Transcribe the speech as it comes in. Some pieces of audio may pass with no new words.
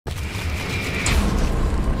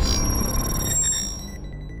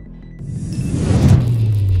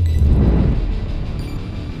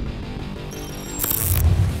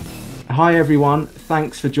Hi everyone,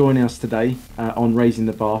 thanks for joining us today on Raising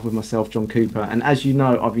the Bar with myself, John Cooper. And as you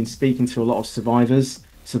know, I've been speaking to a lot of survivors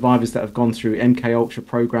that have gone through MKUltra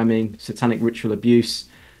programming, satanic ritual abuse,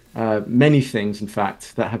 many things, in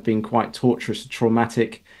fact, that have been quite torturous and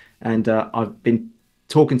traumatic. And I've been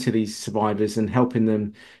talking to these survivors and helping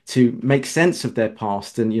them to make sense of their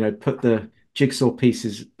past and, put the jigsaw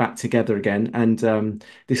pieces back together again. And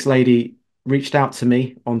this lady reached out to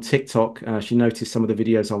me on TikTok. She noticed some of the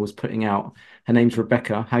videos I was putting out. Her name's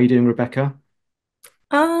Rebecca. How you doing, Rebecca?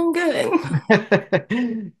 I'm good.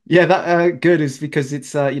 Yeah, that good is because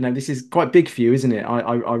it's this is quite big for you, isn't it?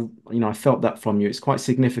 I felt that from you. It's quite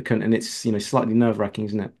significant and it's slightly nerve-wracking,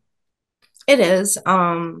 isn't it? It is,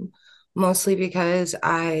 mostly because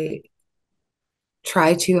I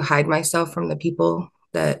try to hide myself from the people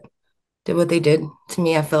that did what they did to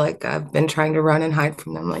me. I feel like I've been trying to run and hide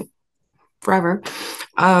from them like forever.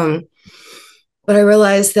 Um, but I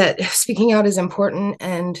realized that speaking out is important.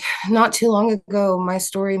 And not too long ago, my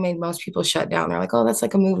story made most people shut down. They're like, oh, that's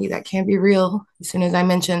like a movie that can't be real. As soon as I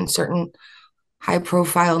mentioned certain high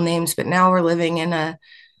profile names. But now we're living in an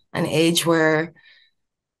age where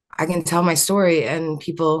I can tell my story and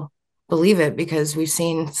people believe it because we've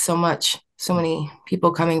seen so many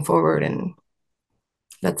people coming forward, and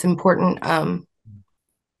that's important.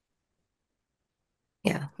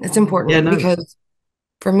 Yeah, it's Yeah, important no. because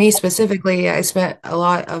for me specifically, I spent a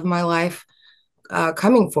lot of my life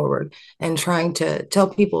coming forward and trying to tell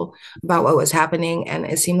people about what was happening. And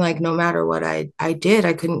it seemed like no matter what I did,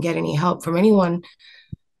 I couldn't get any help from anyone.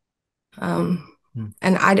 Um, Mm.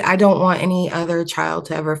 and I don't want any other child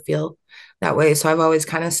to ever feel that way. So I've always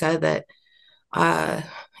kind of said that uh,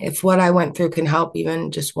 if what I went through can help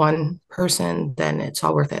even just one person, then it's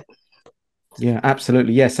all worth it. Yeah,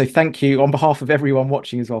 absolutely. Yeah. So thank you on behalf of everyone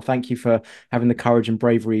watching as well. Thank you for having the courage and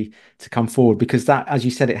bravery to come forward because that, as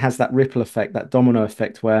you said, it has that ripple effect, that domino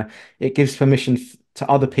effect where it gives permission to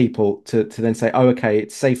other people to then say, oh, okay,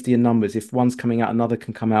 it's safety in numbers. If one's coming out, another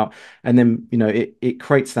can come out. And then, it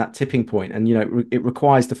creates that tipping point. And, it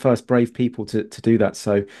requires the first brave people to do that.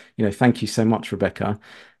 So, thank you so much, Rebecca.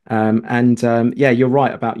 Yeah, you're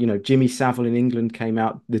right about, Jimmy Savile in England came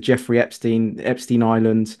out, the Jeffrey Epstein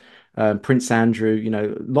Island, Prince Andrew,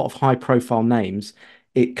 a lot of high profile names.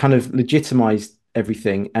 It kind of legitimized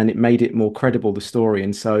everything and it made it more credible, the story.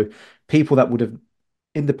 And so people that would have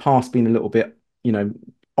in the past been a little bit, you know,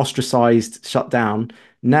 ostracized, shut down,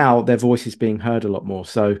 now their voice is being heard a lot more.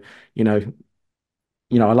 So, you know,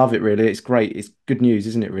 I love it really. It's great. It's good news,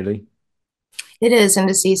 isn't it, really? It is, and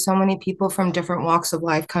to see so many people from different walks of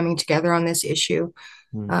life coming together on this issue,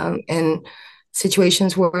 Mm. in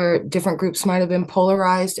situations where different groups might have been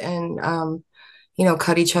polarized and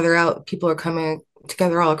cut each other out. People are coming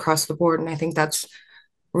together all across the board, and I think that's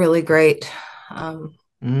really great. Um,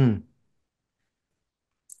 Mm.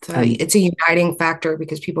 so And it's a uniting factor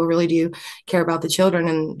because people really do care about the children,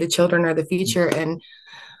 and the children are the future. And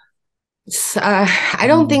I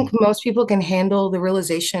don't think mm, most people can handle the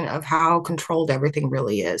realization of how controlled everything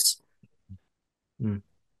really is. mm,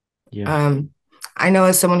 yeah. Um, I know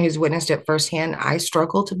as someone who's witnessed it firsthand, I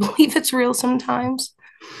struggle to believe it's real sometimes.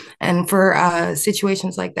 And for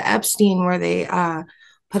situations like the Epstein, where they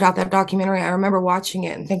put out that documentary, I remember watching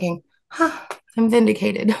it and thinking, huh, I'm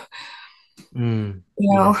vindicated. Mm,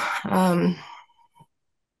 You yeah. know, um,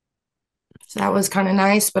 so that was kind of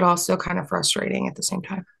nice, but also kind of frustrating at the same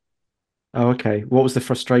time. Oh, okay. What was the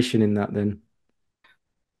frustration in that then?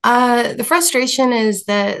 The frustration is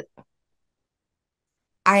that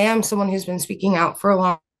I am someone who's been speaking out for a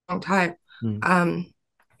long time. Mm, Um,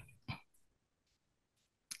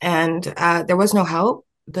 and there was no help.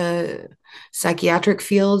 The psychiatric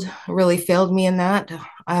field really failed me in that.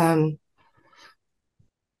 Um,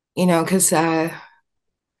 because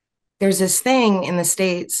there's this thing in the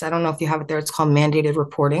States, I don't know if you have it there, it's called mandated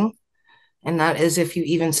reporting. And that is if you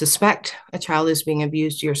even suspect a child is being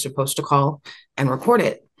abused, you're supposed to call and report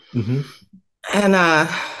it. hmm And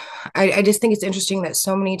I just think it's interesting that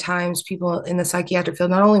so many times people in the psychiatric field,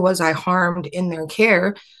 not only was I harmed in their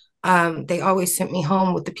care, they always sent me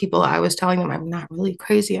home with the people I was telling them I'm not really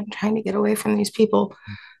crazy. I'm trying to get away from these people.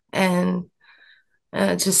 And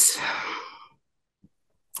just,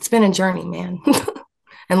 it's been a journey, man.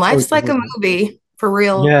 And Sorry life's to like hear a that. movie for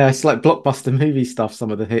real. Yeah, it's like blockbuster movie stuff,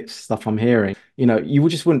 some of the hits stuff I'm hearing. You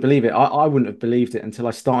just wouldn't believe it. I wouldn't have believed it until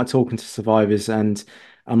I started talking to survivors and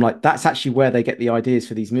I'm like, that's actually where they get the ideas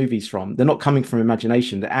for these movies from. They're not coming from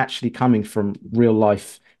imagination, they're actually coming from real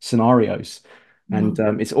life scenarios. And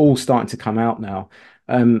Mhm. it's all starting to come out now.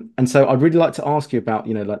 And so I'd really like to ask you about,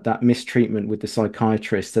 like that mistreatment with the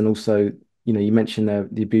psychiatrist and also, you mentioned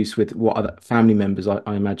the abuse with what other family members, I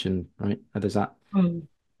imagine, right? There's that. Mm.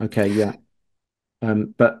 Okay, yeah.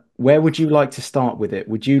 But where would you like to start with it?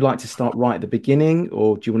 Would you like to start right at the beginning,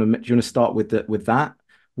 or do you want to start with that?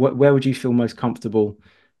 Where would you feel most comfortable,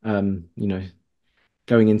 going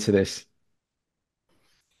into this?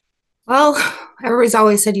 Well, everybody's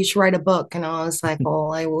always said you should write a book, and I was like,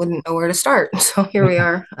 well, I wouldn't know where to start. So here we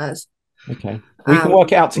are. As Okay. We can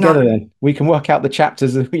work it out together not then. We can work out the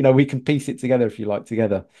chapters, we can piece it together if you like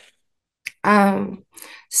together. um,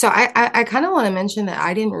 so I kind of want to mention that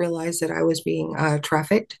I didn't realize that I was being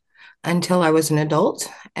trafficked until I was an adult,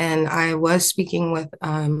 and I was speaking with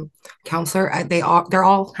counselor. They're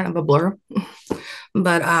all kind of a blur,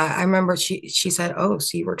 but I remember she said, "Oh,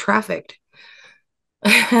 so you were trafficked."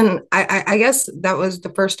 And I guess that was the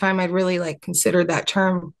first time I'd really like considered that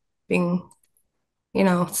term being,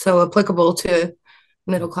 so applicable to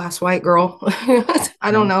middle class white girl. I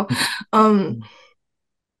don't know. Um,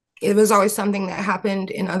 it was always something that happened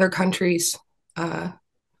in other countries uh,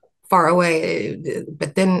 far away.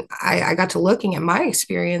 But then I got to looking at my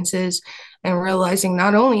experiences and realizing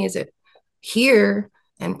not only is it here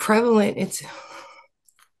and prevalent, it's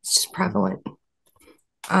just prevalent.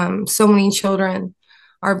 So many children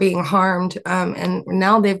are being harmed, and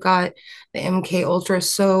now they've got the MKUltra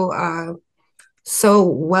so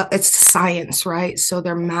well, it's science, right? So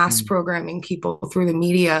they're mass Mm, programming people through the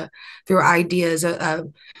media, through ideas.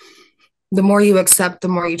 The more you accept, the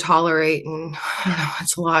more you tolerate, and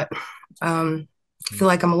it's a lot. I mm, feel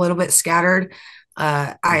like I'm a little bit scattered.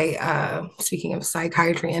 I Speaking of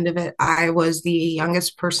psychiatry end of it, I was the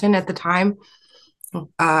youngest person at the time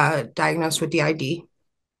diagnosed with DID.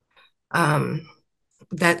 Um,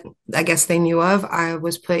 that I guess they knew of. I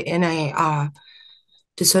was put in a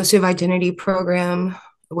dissociative identity program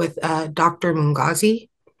with Dr. Mungazi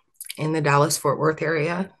in the Dallas Fort Worth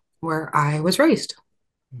area where I was raised.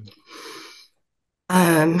 mm.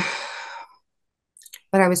 Um,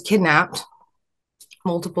 but I was kidnapped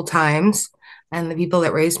multiple times, and the people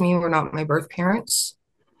that raised me were not my birth parents.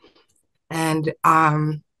 And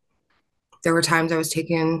there were times I was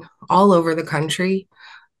taken all over the country,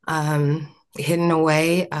 hidden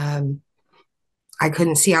away. I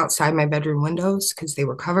couldn't see outside my bedroom windows because they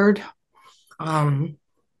were covered. Um,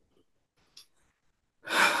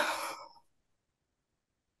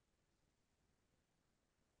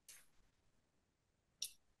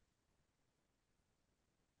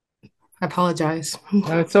 I apologize.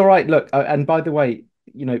 No, it's all right. Look, and by the way,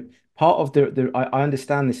 part of I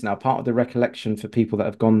understand this now. Part of the recollection for people that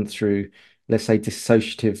have gone through, let's say,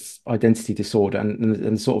 dissociative identity disorder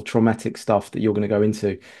and sort of traumatic stuff that you're going to go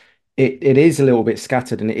into, it is a little bit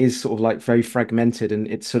scattered and it is sort of like very fragmented and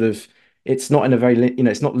it's not in a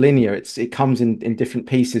it's not linear. It comes in different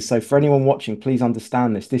pieces. So for anyone watching, please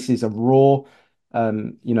understand this. This is a raw,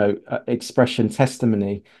 expression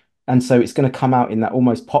testimony. And so it's going to come out in that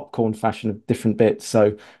almost popcorn fashion of different bits.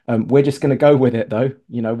 So we're just going to go with it though.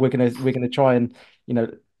 We're gonna try and,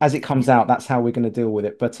 as it comes out, that's how we're going to deal with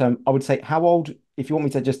it. But I would say, how old, if you want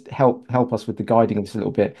me to just help us with the guiding of this a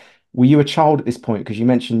little bit, were you a child at this point? Because you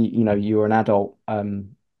mentioned, you were an adult,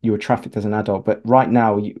 you were trafficked as an adult, but right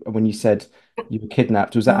now, when you said you were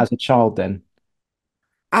kidnapped, was that No, as a child then?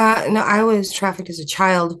 no, I was trafficked as a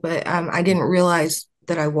child, but I didn't realize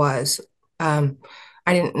that I was. Um,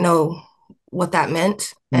 I didn't know what that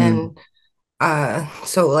meant, Mm, and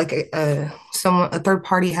so like a third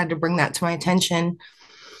party had to bring that to my attention,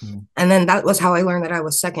 mm. and then that was how I learned that I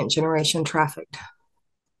was second generation trafficked.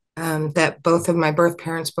 That both of my birth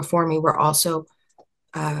parents before me were also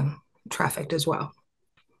trafficked as well.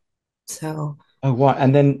 So Oh, right.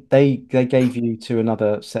 And then they gave you to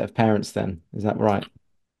another set of parents then. Is that right?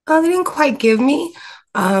 they didn't quite give me.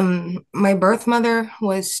 My birth mother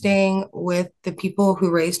was staying with the people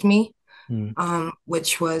who raised me, Mm,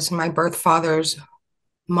 which was my birth father's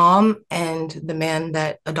mom and the man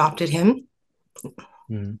that adopted him.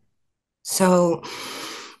 mm, So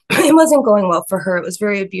it wasn't going well for her. It was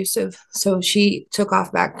very abusive. So she took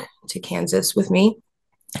off back to Kansas with me.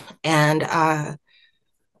 And a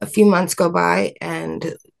few months go by,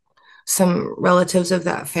 and some relatives of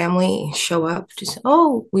that family show up. Just,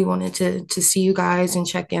 oh, we wanted to see you guys and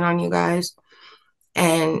check in on you guys.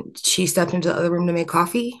 And she stepped into the other room to make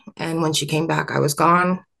coffee. And when she came back, I was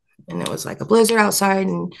gone. And it was like a blizzard outside.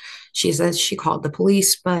 And she says she called the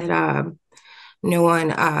police, but no one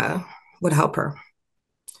would help her,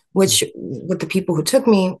 mm, which with the people who took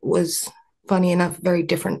me was funny enough, very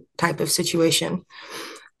different type of situation.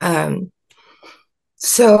 Um,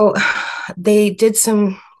 so they did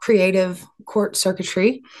some creative court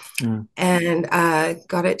circuitry mm, and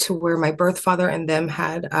got it to where my birth father and them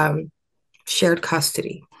had shared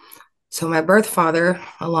custody. So my birth father,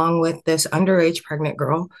 along with this underage pregnant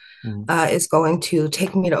girl, Mm. is going to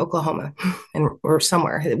take me to Oklahoma, and or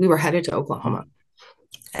somewhere. We were headed to Oklahoma,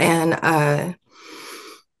 and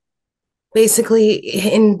basically,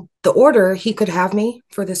 in the order, he could have me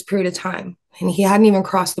for this period of time. And he hadn't even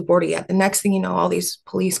crossed the border yet. The next thing you know, all these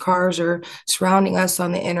police cars are surrounding us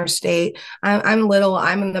on the interstate. I'm little,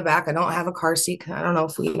 I'm in the back. I don't have a car seat. I don't know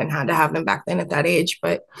if we even had to have them back then at that age,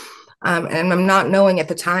 but and I'm not knowing at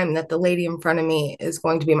the time that the lady in front of me is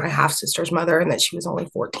going to be my half sister's mother and that she was only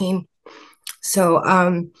 14. So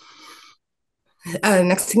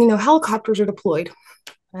next thing you know, helicopters are deployed.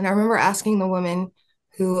 And I remember asking the woman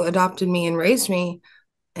who adopted me and raised me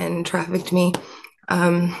and trafficked me.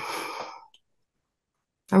 Um,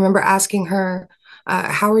 I remember asking her,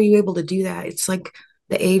 how are you able to do that? It's like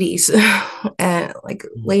the 80s and like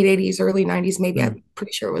Mm. late 80s, early 90s, maybe. Mm. I'm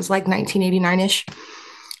pretty sure it was like 1989-ish.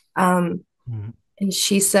 Um, Mm. and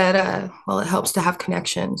she said, well, it helps to have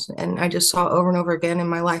connections. And I just saw over and over again in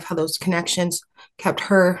my life how those connections kept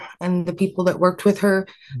her and the people that worked with her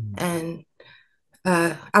Mm. and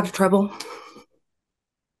out of trouble,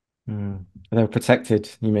 Mm. They were protected,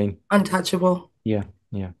 you mean? untouchable. Yeah,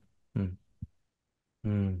 yeah. Mm.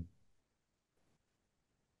 Mm.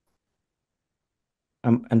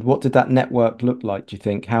 And what did that network look like, do you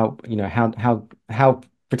think? How, how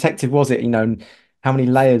protective was it, and how many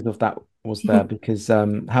layers of that was there? Because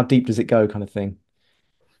how deep does it go kind of thing?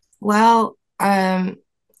 Well,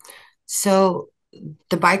 so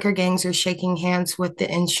the biker gangs are shaking hands with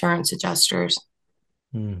the insurance adjusters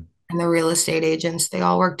Mm. and the real estate agents. They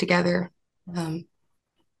all work together. Um,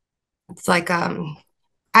 it's like I'm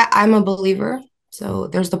a believer. So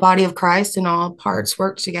there's the body of Christ, and all parts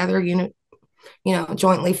work together.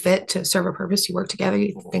 Jointly fit to serve a purpose. You work together.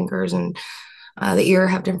 Your fingers and the ear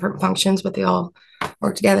have different functions, but they all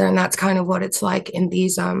work together, and that's kind of what it's like in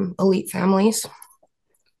these elite families.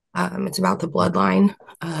 It's about the bloodline,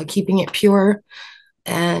 keeping it pure,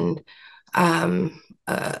 and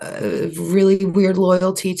really weird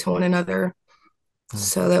loyalty to one another, Mm.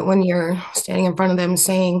 so that when you're standing in front of them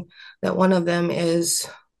saying that one of them is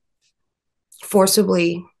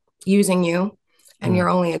forcibly using you and Mm. you're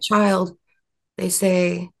only a child, they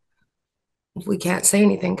say, we can't say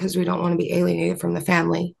anything because we don't want to be alienated from the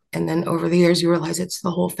family. And then over the years, you realize it's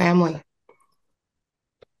the whole family.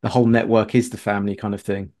 The whole network is the family kind of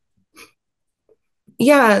thing.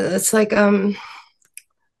 Yeah, it's like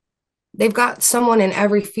they've got someone in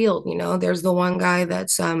every field. There's the one guy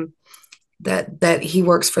that he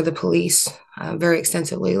works for the police very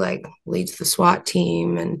extensively, like leads the SWAT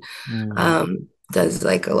team and Mm. does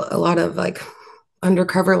like a lot of like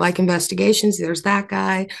undercover like investigations. There's that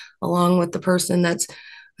guy, along with the person that's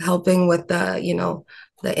helping with the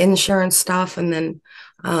insurance stuff, and then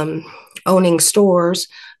um, owning stores,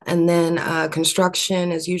 and then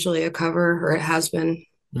construction is usually a cover, or it has been,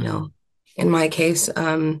 Mm. in my case.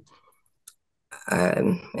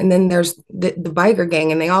 And then there's the biker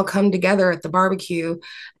gang, and they all come together at the barbecue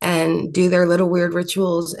and do their little weird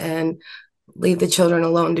rituals and leave the children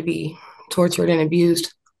alone to be tortured and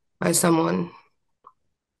abused by someone.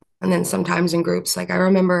 And then sometimes in groups, like I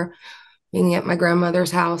remember being at my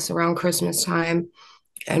grandmother's house around Christmas time,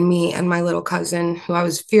 and me and my little cousin, who I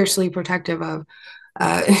was fiercely protective of,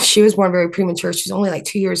 she was born very premature. She's only like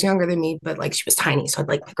 2 years younger than me, but like she was tiny. So I'd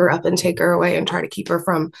like pick her up and take her away and try to keep her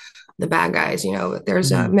from the bad guys. But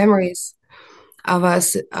there's Mm. memories of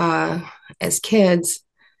us as kids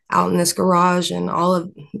out in this garage, and all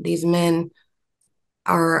of these men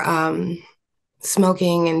are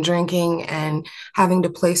smoking and drinking and having to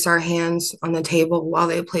place our hands on the table while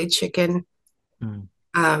they played chicken. Mm.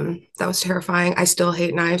 That was terrifying. I still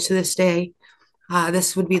hate knives to this day.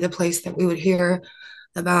 This would be the place that we would hear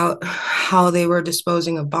about how they were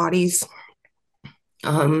disposing of bodies,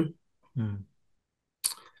 um, Mm.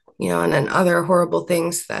 and then other horrible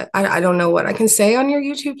things that I don't know what I can say on your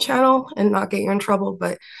YouTube channel and not get you in trouble,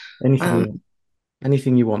 but Anything you um, want.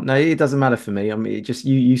 Anything you want. No, it doesn't matter for me. I mean, it just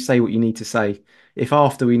you say what you need to say. If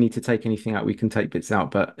after we need to take anything out, we can take bits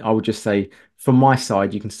out. But I would just say, from my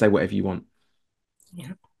side, you can say whatever you want.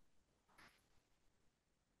 yeah.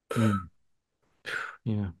 Mm.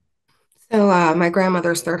 Yeah. So my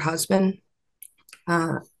grandmother's third husband,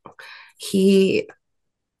 uh, he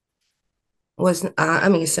was a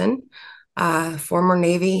Mason, former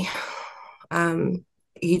Navy.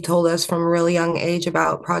 He told us from a really young age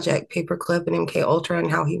about Project Paperclip and MKUltra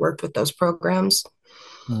and how he worked with those programs.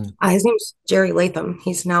 Mm. His name's Jerry Latham.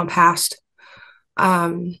 He's now passed.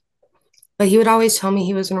 Um, but he would always tell me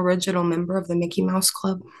he was an original member of the Mickey Mouse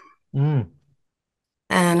Club, Mm.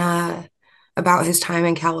 and about his time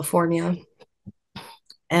in California.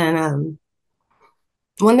 And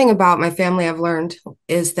one thing about my family I've learned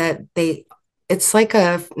is that it's like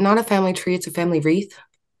a not a family tree, it's a family wreath.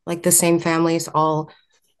 Like the same families all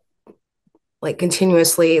like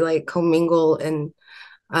continuously like commingle, and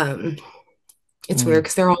um it's weird Mm.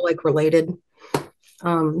 because they're all like related.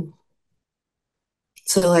 Um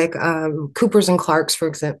so like Coopers and Clarks, for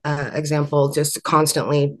example, just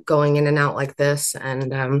constantly going in and out like this. And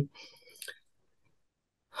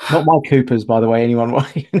Not my Coopers, by the way, anyone.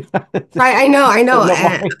 I know, Not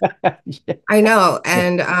and my. Yeah. I know.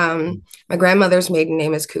 Yeah. And my grandmother's maiden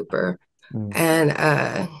name is Cooper, Mm, and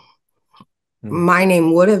mm, my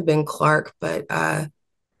name would have been Clark, but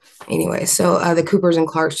anyway, so the Coopers and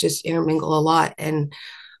Clarks just intermingle a lot. And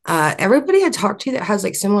everybody I talked to that has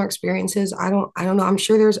like similar experiences, I don't know. I'm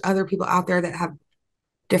sure there's other people out there that have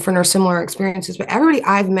different or similar experiences, but everybody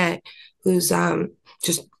I've met who's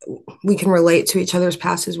just we can relate to each other's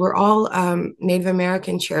passes. We're all Native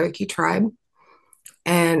American Cherokee tribe,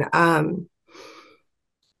 and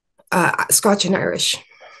Scotch and Irish,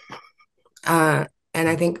 uh, and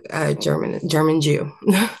I think German Jew.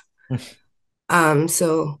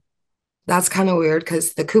 So that's kind of weird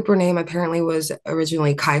because the Cooper name apparently was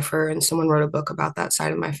originally Kiefer, and someone wrote a book about that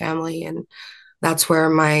side of my family, and that's where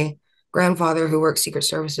my grandfather, who worked Secret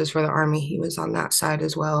Services for the Army, he was on that side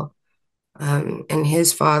as well. And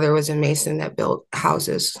his father was a mason that built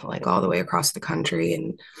houses like all the way across the country,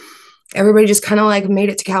 and everybody just kind of like made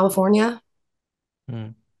it to California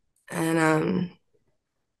mm. and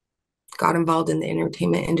got involved in the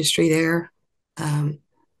entertainment industry there. Um,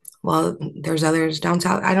 while there's others down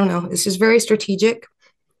south, I don't know. It's just very strategic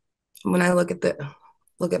when I look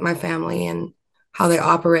at my family and how they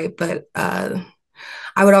operate. But I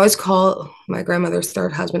would always call my grandmother's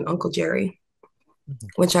third husband Uncle Jerry,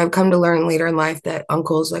 which I've come to learn later in life that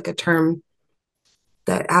uncle is like a term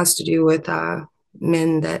that has to do with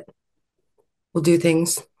men that will do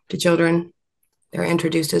things to children. They're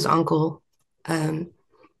introduced as uncle. Um,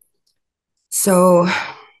 so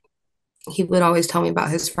he would always tell me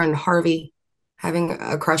about his friend Harvey having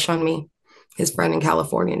a crush on me, his friend in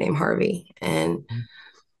California named Harvey. And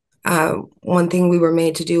one thing we were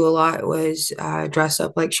made to do a lot was dress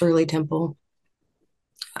up like Shirley Temple,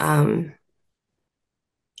 um,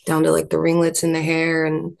 down to like the ringlets in the hair,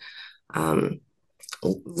 and um,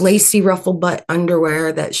 lacy ruffle butt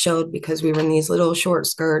underwear that showed because we were in these little short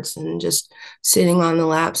skirts, and just sitting on the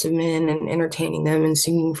laps of men and entertaining them and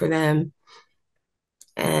singing for them.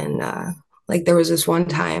 And like there was this one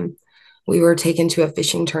time we were taken to a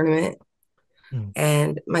fishing tournament, Mm.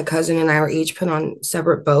 and my cousin and I were each put on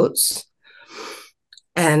separate boats.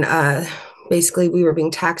 And basically, we were being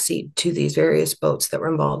taxied to these various boats that were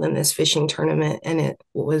involved in this fishing tournament. And it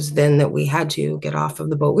was then that we had to get off of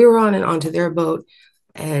the boat we were on and onto their boat.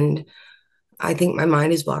 And I think my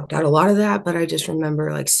mind has blocked out a lot of that, but I just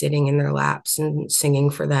remember like sitting in their laps and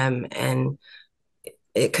singing for them. And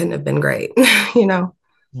it couldn't have been great, you know.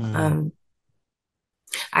 Mm. Um,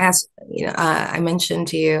 I asked, I mentioned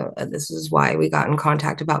to you, this is why we got in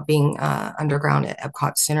contact about being underground at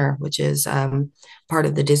Epcot Center, which is part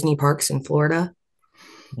of the Disney parks in Florida.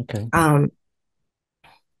 Okay. Um,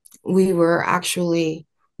 we were actually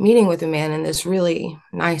meeting with a man in this really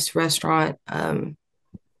nice restaurant,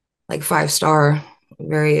 like five-star,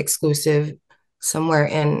 very exclusive, somewhere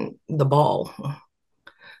in the ball.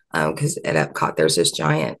 Because at Epcot, there's this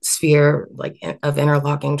giant sphere like of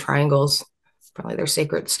interlocking triangles, probably their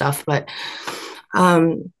sacred stuff. But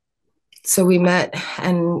um, so we met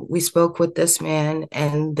and we spoke with this man,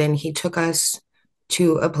 and then he took us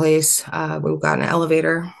to a place. We got an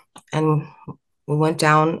elevator and we went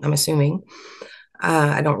down, I'm assuming.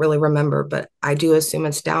 I don't really remember, but I do assume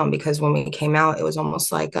it's down because when we came out, it was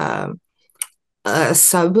almost like a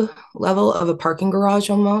sub level of a parking garage,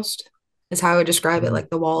 almost, is how I would describe it, Mm. like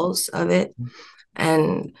the walls of it.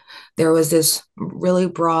 And there was this really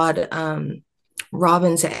broad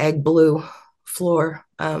robin's egg blue floor.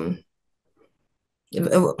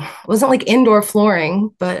 It wasn't like indoor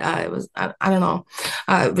flooring, but it was, I don't know,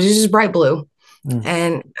 it was just bright blue. Mm.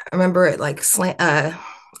 And I remember it like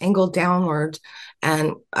angled downward,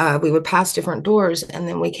 and we would pass different doors, and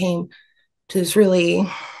then we came to this really,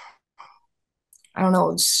 I don't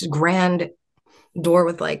know, just grand door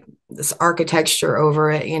with like this architecture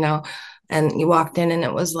over it, you know. And you walked in, and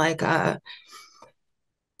it was like a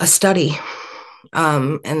study.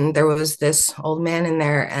 And there was this old man in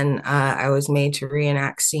there, and I was made to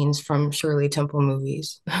reenact scenes from Shirley Temple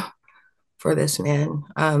movies for this man.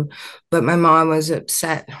 But my mom was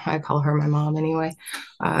upset. I call her my mom anyway.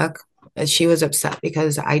 Uh, she was upset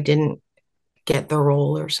because I didn't get the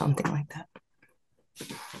role or something like that.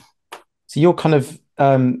 So you're kind of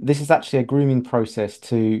this is actually a grooming process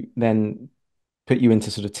to then put you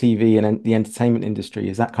into sort of TV and the entertainment industry.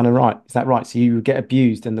 Is that kind of right? Is that right? So you would get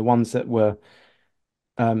abused, and the ones that were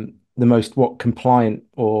the most what compliant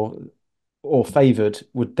or favored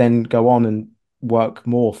would then go on and work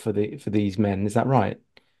more for these men. Is that right?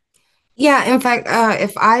 Yeah, in fact,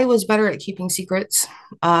 if I was better at keeping secrets,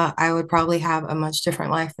 I would probably have a much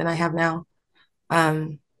different life than I have now.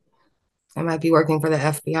 Um, I might be working for the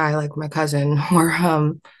FBI like my cousin, or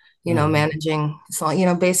Mm. managing.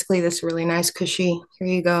 So, basically this really nice, cushy, here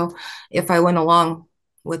you go, if I went along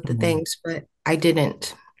with the Mm. things, but I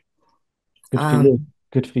didn't. Good for you. Um,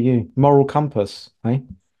 Good for you. Moral compass, eh?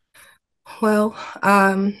 well,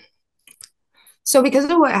 so because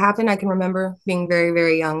of what happened, I can remember being very,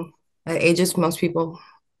 very young at ages most people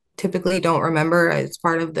typically don't remember. It's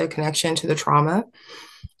part of the connection to the trauma.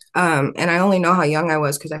 And I only know how young I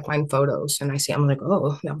was because I find photos and I see, I'm like,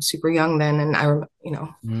 oh, I was super young then. And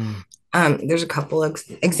Mm. there's a couple of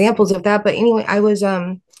examples of that. But anyway, I was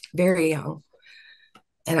very young.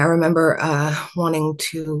 And I remember wanting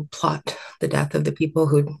to plot the death of the people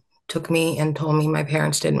who took me and told me my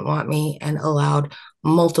parents didn't want me and allowed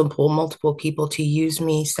multiple people to use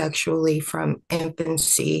me sexually from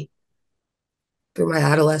infancy through my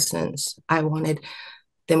adolescence. I wanted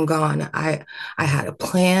them gone. I had a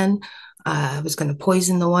plan. I was going to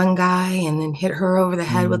poison the one guy and then hit her over the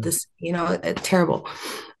head with Mm. this, terrible.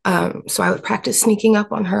 So I would practice sneaking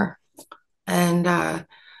up on her, and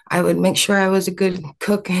I would make sure I was a good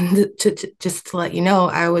cook, and just to let you know,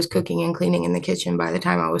 I was cooking and cleaning in the kitchen by the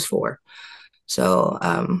time I was 4. So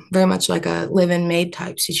very much like a live-in maid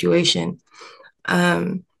type situation.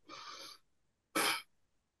 Um,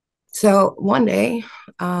 so one day,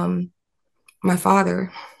 um, my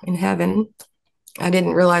father in heaven, I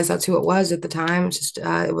didn't realize that's who it was at the time. It's just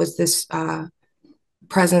it was this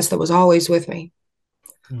presence that was always with me.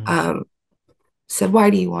 Mm. Um, said, "Why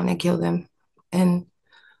do you want to kill them?" And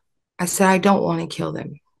I said, "I don't want to kill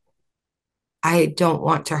them. I don't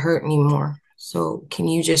want to hurt anymore. So can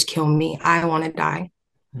you just kill me? I want to die."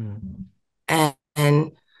 Mm.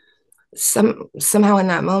 And somehow in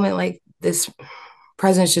that moment, like this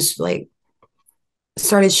presence just like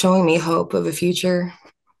started showing me hope of a future.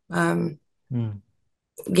 Um, Mm.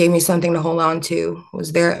 Gave me something to hold on to.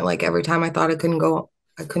 Was there like every time I thought I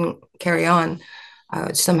couldn't carry on. I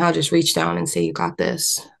would somehow just reach down and say, "You got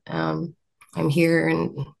this. I'm here,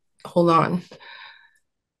 and hold on."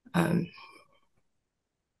 Um,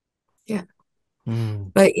 yeah,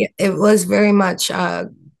 Mm. but it was very much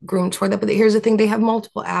groomed toward that. But here's the thing: they have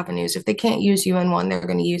multiple avenues. If they can't use you in one, they're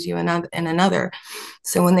going to use you in another.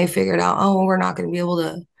 So when they figured out, oh, we're not going to be able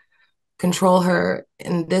to control her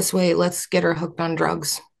in this way, let's get her hooked on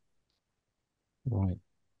drugs Right.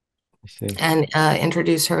 I see. and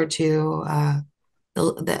introduce her to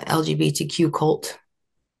the LGBTQ cult.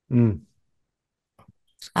 Mm.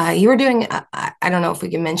 You were doing, I don't know if we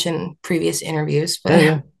can mention previous interviews, Yeah, but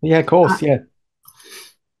yeah. Yeah, of course. Yeah.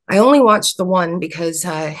 I only watched the one because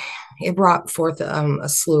it brought forth a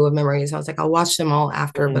slew of memories. I was like, I'll watch them all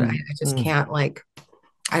after, but I Mm. just Mm. can't like,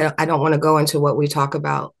 I don't want to go into what we talk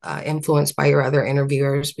about influenced by your other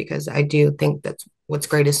interviewers because I do think that's what's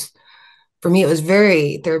greatest for me. It was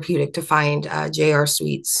very therapeutic to find J.R.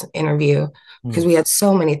 Sweet's interview because Mm. we had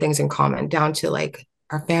so many things in common, down to like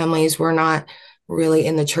our families were not really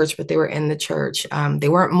in the church, but they were in the church. They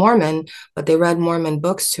weren't Mormon, but they read Mormon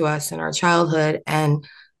books to us in our childhood, and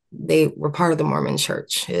they were part of the Mormon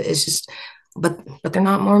church. It's just, but they're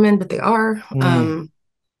not Mormon, but they are Mm.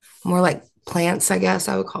 more like plants, I guess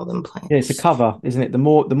I would call them Yeah, it's a plants. cover, isn't it?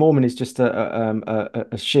 The Mormon is just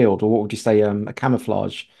a shield, or what would you say, a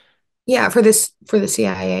camouflage. Yeah, for the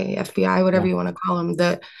CIA, FBI, whatever Yeah. you want to call them,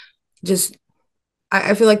 the just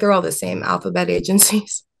I feel like they're all the same alphabet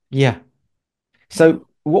agencies. Yeah. So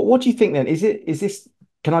what do you think then? Is this,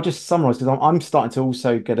 can I just summarize? Because I'm starting to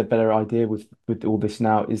also get a better idea with all this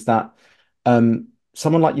now, is that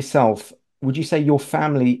someone like yourself, would you say your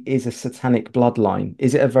family is a satanic bloodline?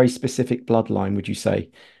 Is it a very specific bloodline, would you say?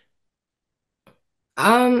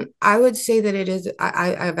 I would say that it is.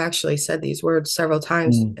 I've actually said these words several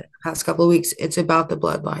times Mm. in the past couple of weeks. It's about the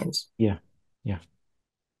bloodlines, Yeah. Yeah.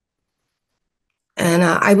 and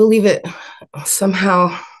I believe it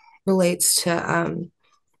somehow relates to,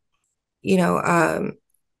 you know,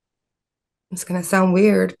 it's going to sound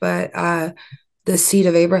weird, but the seed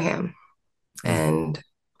of Abraham Mm. and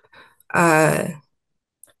uh,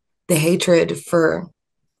 the hatred for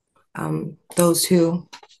those who,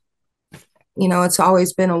 it's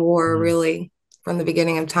always been a war, Mm. really, from the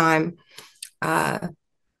beginning of time. Uh,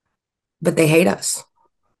 but they hate us,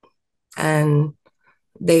 and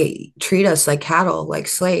they treat us like cattle, like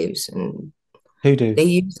slaves, and Who do? they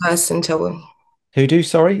use us until Who do?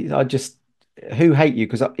 Sorry, I just who hate you?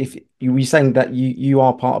 Because if you were saying that you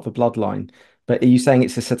are part of a bloodline, but are you saying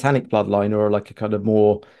it's a satanic bloodline or like a kind of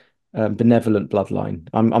more benevolent bloodline?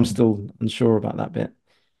 I'm still unsure about that bit.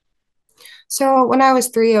 So when I was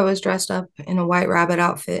 3, I was dressed up in a white rabbit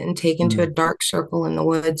outfit and taken to a Mm, dark circle in the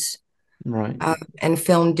woods, right. and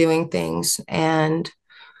filmed doing things, and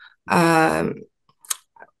um,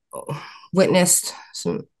 witnessed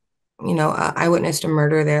some, I witnessed a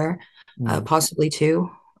murder there, Mm, possibly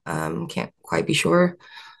two. Can't quite be sure.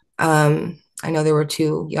 I know there were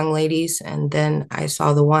two young ladies, and then I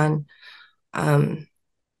saw the one. Um,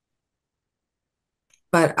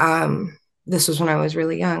 but this was when I was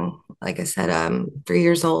really young. Like I said, 3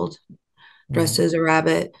 years old, dressed mm, as a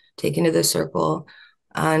rabbit, taken to the circle,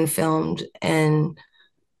 and filmed. And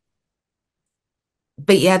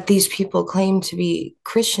but yet these people claim to be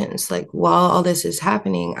Christians. Like while all this is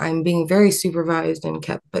happening, I'm being very supervised and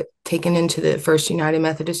kept, but taken into the First United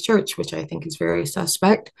Methodist Church, which I think is very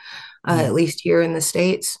suspect, mm, at least here in the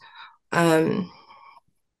States. Um,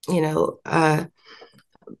 you know,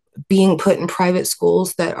 being put in private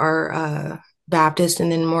schools that are Baptist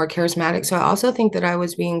and then more charismatic. So I also think that I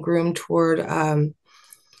was being groomed toward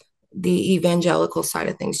the evangelical side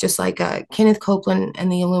of things, just like Kenneth Copeland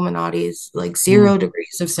and the Illuminati's, like mm, 0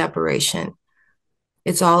 degrees of separation.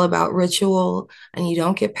 It's all about ritual, and you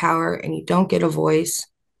don't get power and you don't get a voice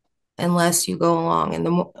unless you go along.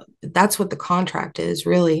 And that's what the contract is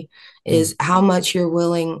really, mm, is how much you're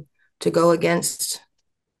willing to go against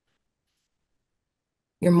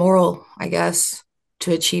your moral, I guess,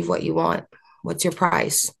 to achieve what you want. What's your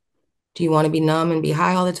price? Do you want to be numb and be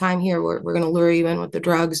high all the time? Here, we're going to lure you in with the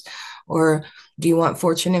drugs. Or do you want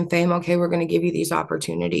fortune and fame? Okay, we're going to give you these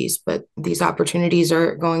opportunities, but these opportunities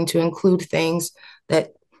are going to include things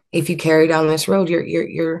that if you carry down this road,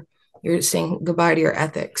 you're saying goodbye to your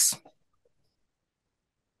ethics.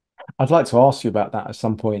 I'd like to ask you about that at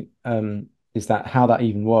some point. Is that how that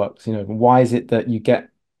even works? You know, why is it that you get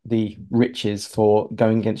the riches for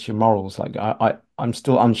going against your morals? Like, I'm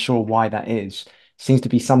still unsure why that is. Seems to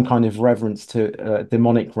be some kind of reverence to a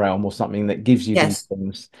demonic realm or something that gives you these Yes,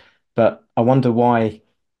 things. But I wonder why.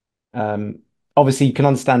 Um, Obviously, you can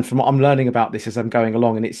understand from what I'm learning about this as I'm going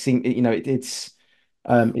along, and it seems, you know, it's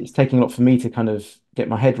taking a lot for me to kind of get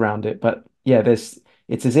my head around it. But yeah, it's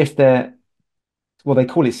as if they're well, they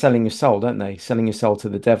call it selling your soul, don't they? Selling your soul to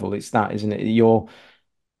the devil. It's that, isn't it?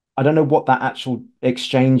 I don't know what that actual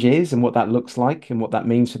exchange is and what that looks like and what that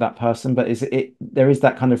means for that person, but there is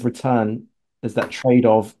that kind of return, there's that trade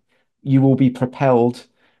of you will be propelled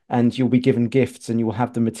and you'll be given gifts and you will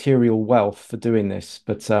have the material wealth for doing this.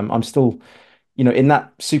 But I'm still, in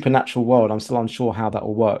that supernatural world, I'm still unsure how that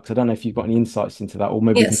all works. I don't know if you've got any insights into that, or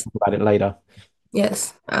maybe we can yes, talk about it later.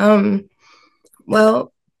 yes.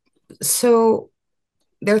 Well, so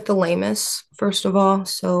they're thalamus, first of all.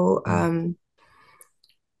 So Mm,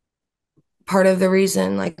 part of the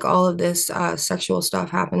reason like all of this sexual stuff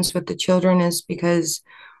happens with the children is because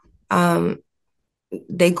um,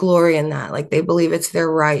 they glory in that. Like they believe it's their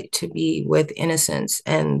right to be with innocence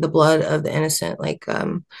and the blood of the innocent. Like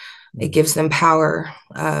it mm, gives them power.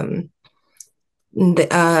 The,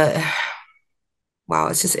 wow,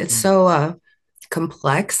 it's mm, so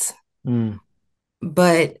complex, mm,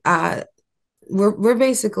 but we're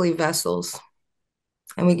basically vessels,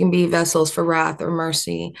 and we can be vessels for wrath or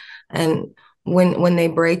mercy. And when they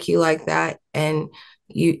break you like that, and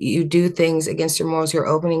you do things against your morals, you're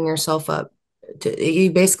opening yourself up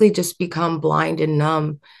you basically just become blind and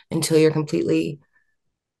numb until you're completely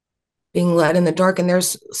being led in the dark. And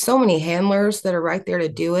there's so many handlers that are right there to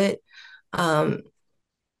do it. um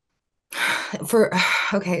for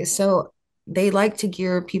okay, so they like to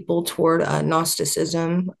gear people toward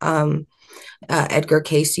Gnosticism, Edgar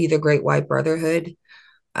Casey, the Great White Brotherhood.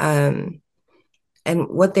 um and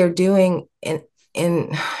what they're doing, and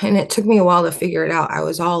it took me a while to figure it out. I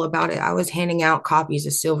was all about it. I was handing out copies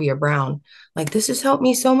of Sylvia Brown, like this has helped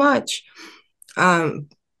me so much. um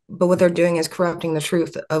but what they're doing is corrupting the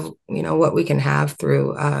truth of what we can have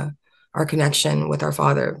through our connection with our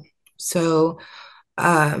father. So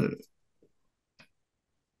um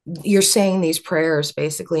you're saying these prayers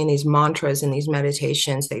basically, and these mantras and these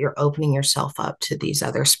meditations, that you're opening yourself up to these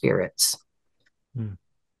other spirits. mm,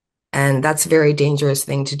 And that's a very dangerous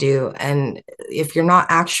thing to do. And if you're not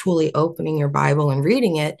actually opening your Bible and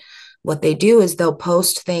reading it, what they do is they'll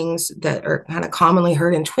post things that are kind of commonly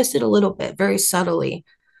heard and twist it a little bit, very subtly,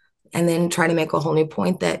 and then try to make a whole new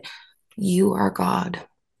point that you are God.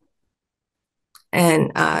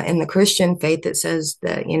 And in the Christian faith, it says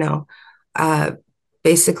that, uh,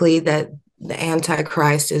 basically that the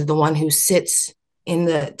Antichrist is the one who sits in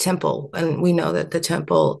the temple. And we know that the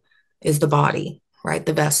temple is the body, right?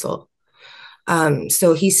 The vessel.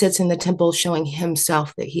 So he sits in the temple showing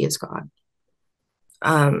himself that he is God.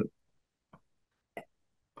 Um,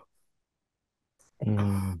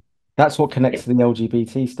 Mm. That's what connects to the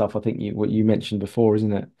LGBT stuff. I think what you mentioned before,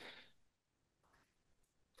 isn't it?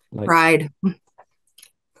 Like, Pride.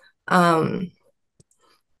 Um,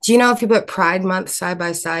 do you know if you put Pride Month side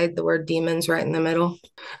by side, the word demons right in the middle?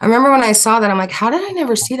 I remember when I saw that, I'm like, how did I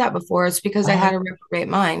never see that before? It's because I uh, had a reprobate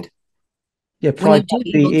mind. yeah, When you Pride, do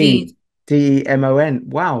evil D-E, deeds, D-E-M-O-N.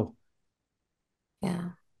 Wow.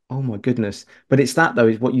 yeah, Oh my goodness. But it's that though,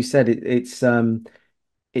 is what you said.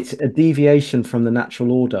 It's a deviation from the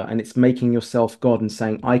natural order, and it's making yourself God and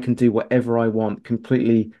saying, I can do whatever I want,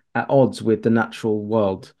 completely at odds with the natural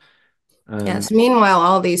world. Um, yes. Meanwhile,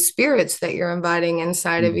 all these spirits that you're inviting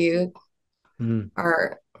inside of mm, you mm,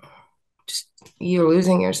 are just you're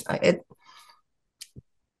losing your it.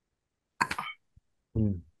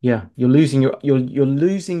 yeah, you're losing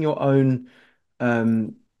your own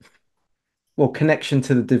um well, connection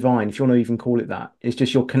to the divine, if you want to even call it that. It's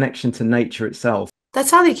just your connection to nature itself.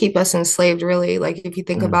 That's how they keep us enslaved, really. Like if you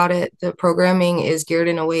think Mm, about it, the programming is geared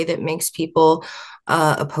in a way that makes people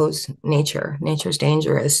oppose nature. Nature's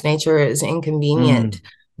dangerous. Nature is inconvenient.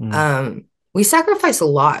 mm, mm, Um, we sacrifice a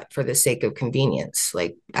lot for the sake of convenience.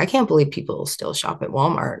 Like I can't believe people still shop at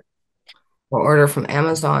Walmart or order from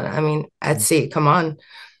Amazon. I mean, mm, Etsy, come on.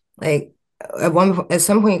 Like at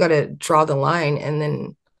some point you got to draw the line, and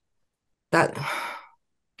then that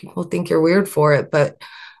people think you're weird for it, but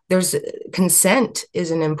there's consent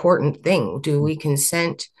is an important thing. Do we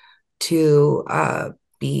consent to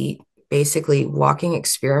be basically walking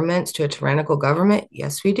experiments to a tyrannical government?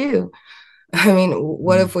 Yes, we do. I mean,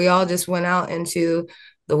 what mm, if we all just went out into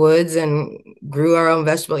the woods and grew our own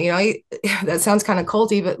vegetable? You know, that sounds kind of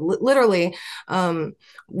culty, but literally,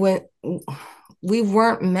 when we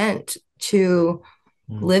weren't meant to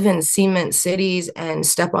mm, live in cement cities and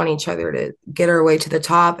step on each other to get our way to the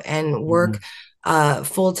top and work mm,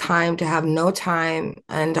 full time to have no time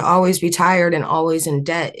and to always be tired and always in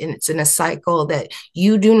debt. And it's in a cycle that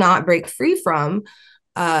you do not break free from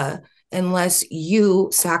uh, unless you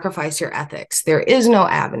sacrifice your ethics. There is no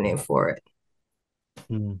avenue for it.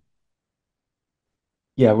 mm.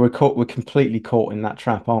 Yeah, we're completely caught in that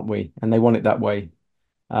trap, aren't we? And they want it that way.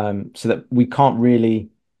 So that we can't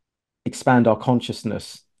really expand our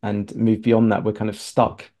consciousness and move beyond that. We're kind of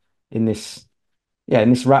stuck in this, yeah, in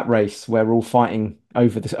this rat race where we're all fighting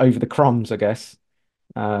over the crumbs, I guess.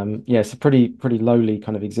 Yeah, it's a pretty lowly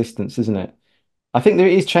kind of existence, isn't it? I think there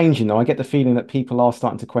is changing though. I get the feeling that people are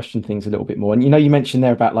starting to question things a little bit more. And you mentioned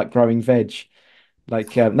there about like growing veg.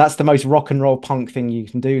 Like that's the most rock and roll punk thing you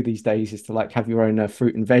can do these days is to like have your own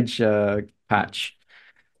fruit and veg patch.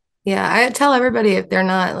 Yeah, I tell everybody if they're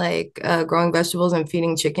not like growing vegetables and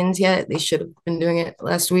feeding chickens yet, they should have been doing it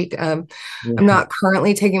last week. I'm Yeah, not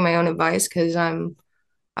currently taking my own advice because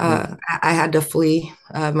yeah, I had to flee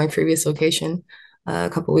my previous location a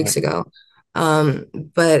couple right. weeks ago.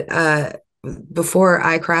 But before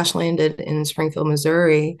I crash landed in Springfield,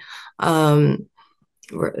 Missouri, um,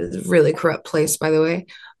 really corrupt place, by the way.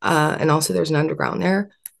 And also, there's an underground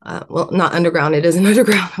there. Well, not underground, it is an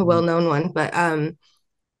underground, a Mm, well known one. But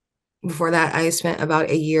before that, I spent about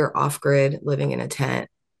a year off grid living in a tent.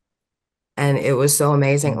 And it was so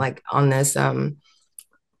amazing, mm, like on this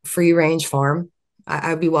free range farm.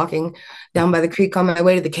 I'd be walking down by the creek on my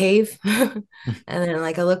way to the cave. And then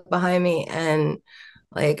like I look behind me and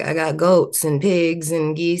like I got goats and pigs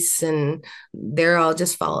and geese and they're all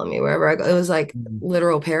just following me wherever I go. It was like mm,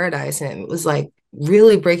 literal paradise. And it was like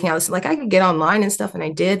really breaking out. So like I could get online and stuff and I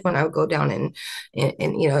did when I would go down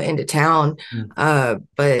into town. mm.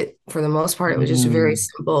 But for the most part, it was just very Mm.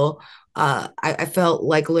 simple. I felt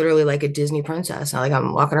like literally like a Disney princess. Like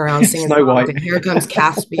I'm walking around singing Snow songs, White. and here comes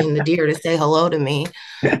Caspian the deer to say hello to me.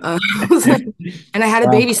 Uh, and I had a Wow.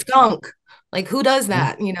 baby skunk. Like who does Yeah.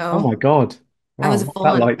 that? You Oh know, my God. I Wow. was a What's full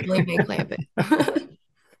that on like? William Van Clampett.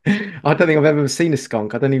 I don't think I've ever seen a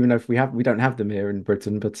skunk. I don't even know if we don't have them here in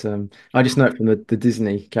Britain, but I just know it from the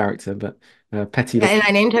Disney character, but petty Yeah, and little.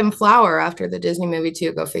 I named him Flower after the Disney movie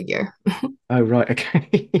too. Go figure. Oh right,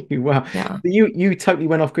 okay. Wow. Yeah. You totally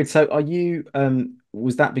went off grid. So are you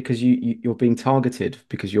was that because you're being targeted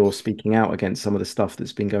because you're speaking out against some of the stuff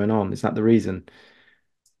that's been going on? Is that the reason?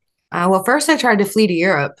 Well, first I tried to flee to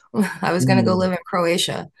Europe. I was going to go Mm. live in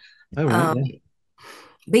Croatia. Oh right, Um, yeah.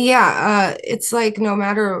 but yeah, it's like no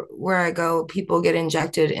matter where I go, people get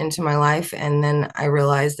injected into my life, and then I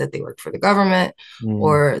realize that they work for the government Mm.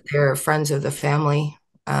 or they're friends of the family.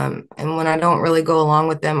 And when I don't really go along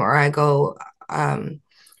with them, or I go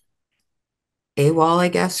AWOL, I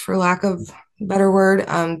guess, for lack of a better word,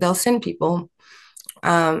 they'll send people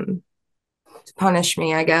um, to punish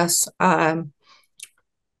me, I guess. Like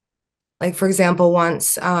for example,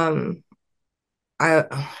 once I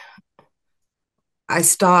I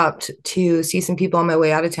stopped to see some people on my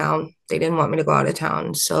way out of town. They didn't want me to go out of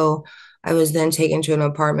town, so I was then taken to an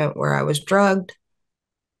apartment where I was drugged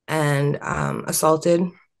and assaulted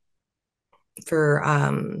for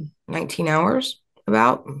 19 hours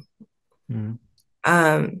about. Mm.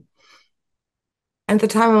 Um, at the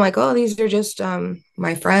time, I'm like, oh, these are just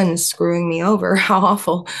my friends screwing me over. How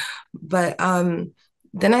awful. But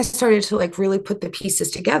then I started to like really put the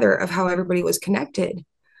pieces together of how everybody was connected.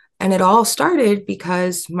 And it all started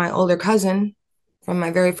because my older cousin, from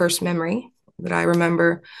my very first memory that I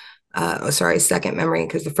remember, second memory,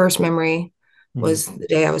 because the first memory Mm. was the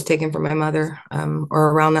day I was taken from my mother,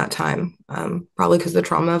 or around that time, probably because of the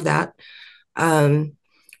trauma of that. Um,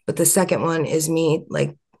 but the second one is me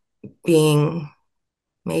like being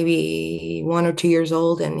maybe 1 or 2 years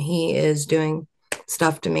old, and he is doing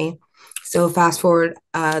stuff to me. So fast forward,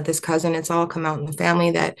 this cousin, it's all come out in the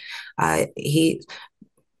family that he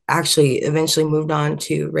actually eventually moved on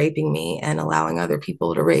to raping me and allowing other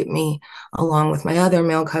people to rape me, along with my other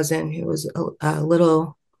male cousin who was a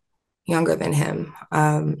little younger than him.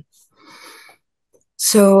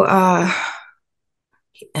 So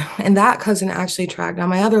and that cousin actually tracked down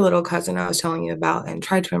my other little cousin I was telling you about and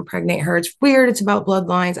tried to impregnate her. It's weird. It's about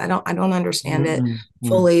bloodlines. I don't understand it Mm. Mm.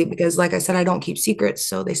 fully because, like I said, I don't keep secrets.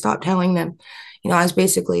 So they stopped telling them. I was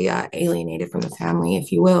basically alienated from the family,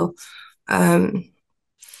 if you will. Um,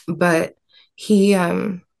 but he,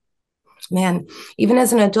 man, even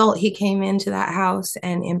as an adult, he came into that house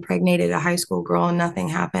and impregnated a high school girl, and nothing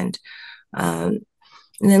happened. Um,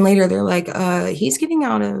 and then later they're like, he's getting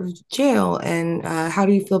out of jail. And how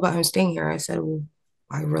do you feel about him staying here? I said, well,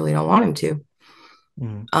 I really don't want him to.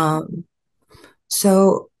 Mm. Um,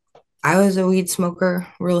 so I was a weed smoker,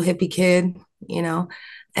 real hippie kid, you know,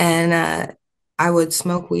 and I would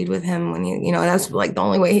smoke weed with him when that's like the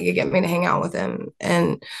only way he could get me to hang out with him.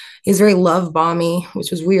 And he's very love bomby, which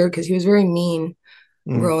was weird because he was very mean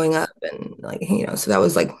Mm. growing up, and like so that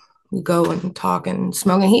was like we go and talk and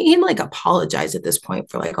smoke, and he'd like apologize at this point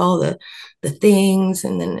for like all the things,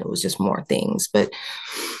 and then it was just more things. But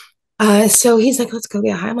so he's like, let's go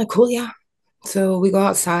get high. I'm like, cool, yeah. So we go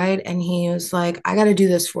outside, and he was like, I got to do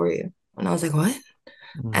this for you. And I was like, what?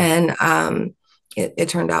 Mm. And it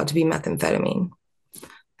turned out to be methamphetamine,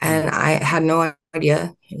 Mm. and I had no idea.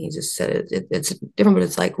 And he just said it's different, but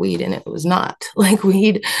it's like weed, and it was not like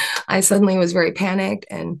weed. I suddenly was very panicked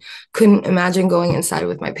and couldn't imagine going inside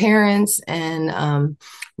with my parents, and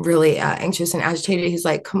really anxious and agitated. He's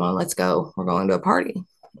like, "Come on, let's go. We're going to a party."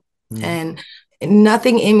 Mm. And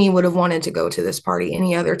nothing in me would have wanted to go to this party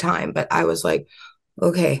any other time, but I was like,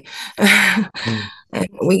 "Okay." Mm. And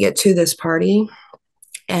we get to this party,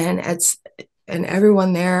 and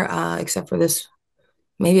everyone there, except for this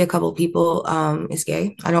maybe a couple of people, is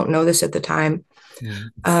gay. I don't know this at the time.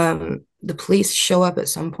 Mm. The police show up at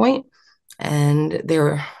some point, and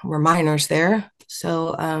there were minors there.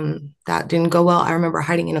 So that didn't go well. I remember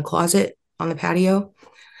hiding in a closet on the patio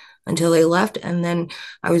until they left. And then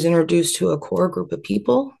I was introduced to a core group of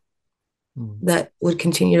people Mm. that would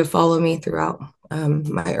continue to follow me throughout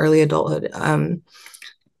my early adulthood.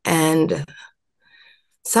 And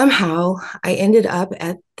somehow I ended up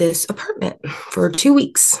at this apartment for 2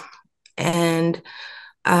 weeks. And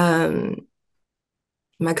um,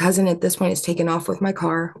 my cousin at this point is taken off with my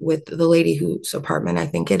car with the lady whose apartment I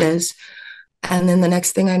think it is. And then the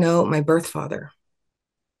next thing I know, my birth father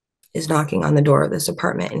is knocking on the door of this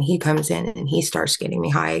apartment, and he comes in and he starts getting me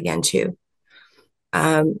high again too.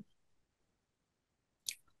 Um,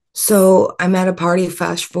 so I'm at a party,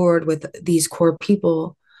 fast forward with these core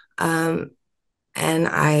people. Um, and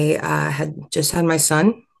I had just had my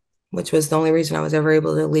son, which was the only reason I was ever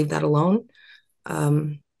able to leave that alone.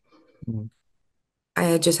 Um, Mm. I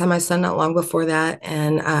had just had my son not long before that,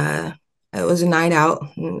 and it was a night out.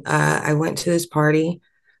 And, I went to this party.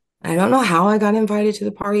 I don't know how I got invited to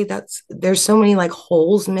the party. There's so many like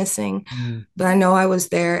holes missing, Mm. but I know I was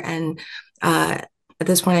there. And at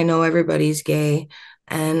this point, I know everybody's gay,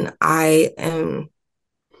 and I am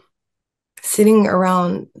sitting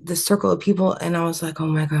around the circle of people, and I was like, oh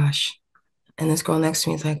my gosh. And this girl next to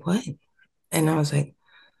me is like, what? And I was like,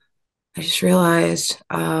 I just realized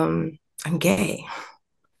I'm gay.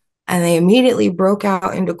 And they immediately broke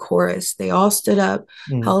out into chorus. They all stood up,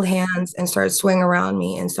 Mm. held hands, and started swinging around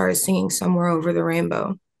me and started singing Somewhere Over the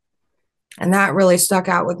Rainbow. And that really stuck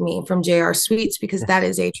out with me from JR Sweets because that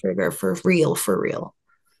Yes. is a trigger for real, for real.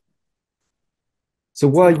 So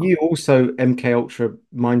were So, you also MK Ultra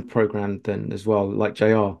mind programmed then as well, like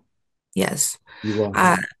JR? yes. You were.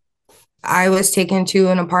 Uh, I was taken to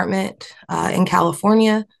an apartment in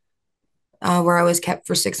California where I was kept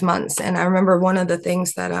for 6 months. And I remember one of the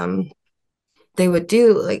things that they would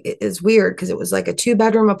do, like, it's weird because it was like a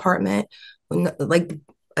two-bedroom apartment with like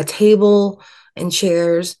a table and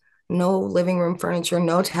chairs, no living room furniture,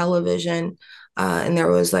 no television. And there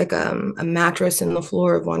was like a mattress in the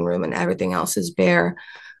floor of one room and everything else is bare.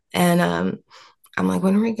 And I'm like,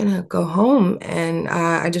 when are we gonna go home? And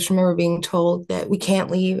I just remember being told that we can't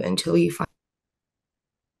leave until you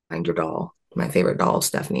find your doll. My favorite doll,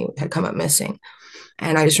 Stephanie, had come up missing.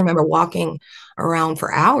 And I just remember walking around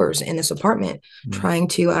for hours in this apartment Mm. trying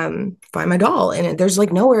to find my doll. And there's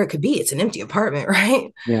like nowhere it could be. It's an empty apartment,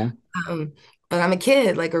 right? Yeah. Um, but I'm a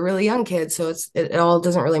kid, like a really young kid. So it all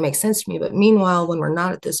doesn't really make sense to me. But meanwhile, when we're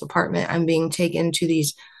not at this apartment, I'm being taken to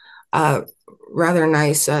these uh, rather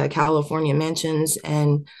nice California mansions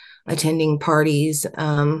and attending parties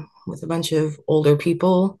with a bunch of older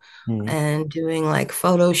people Mm. and doing like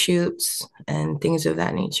photo shoots and things of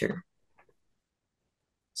that nature.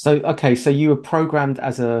 So okay, so you were programmed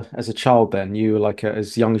as a child then. You were like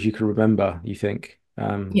as young as you can remember, you think.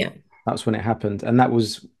 Yeah. That's when it happened. And that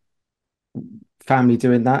was family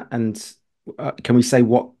doing that. And can we say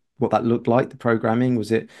what that looked like, the programming?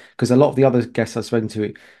 Was it because a lot of the other guests I've spoken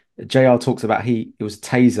to, JR talks about it was a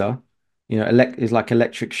taser, is like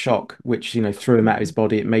electric shock, which, threw him out of his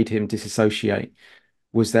body. It made him disassociate.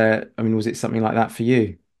 I mean, was it something like that for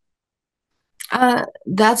you?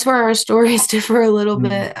 That's where our stories differ a little Mm.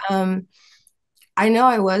 bit. I know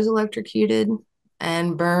I was electrocuted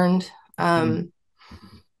and burned, Mm.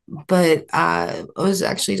 but I was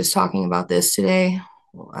actually just talking about this today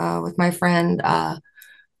with my friend.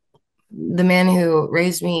 The man who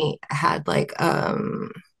raised me had like,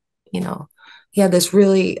 you know, he had this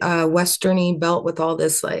really westerny belt with all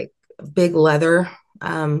this like big leather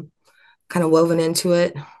kind of woven into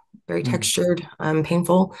it, very Mm. textured,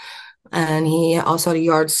 painful. And he also had a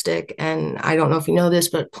yardstick. And I don't know if you know this,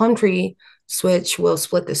 but plum tree switch will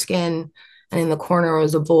split the skin. And in the corner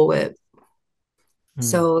was a bullwhip. Mm.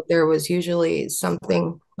 So there was usually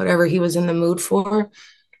something, whatever he was in the mood for.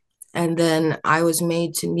 And then I was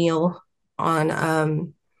made to kneel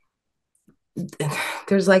on,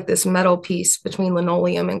 there's like this metal piece between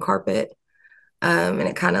linoleum and carpet. And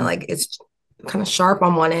it kind of like, it's kind of sharp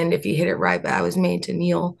on one end if you hit it right. But I was made to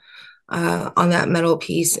kneel on that metal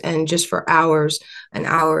piece. And just for hours and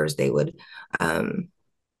hours, they would um,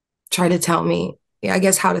 try to tell me, yeah, I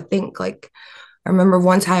guess, how to think. Like, I remember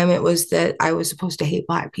one time it was that I was supposed to hate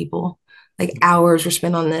Black people. Like, hours were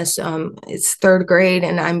spent on this. It's third grade,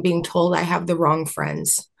 and I'm being told I have the wrong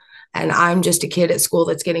friends. And I'm just a kid at school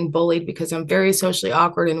that's getting bullied because I'm very socially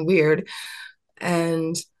awkward and weird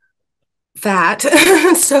and fat.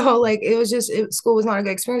 So, like, it was just, school was not a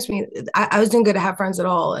good experience for me. I was doing good to have friends at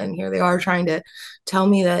all. And here they are trying to tell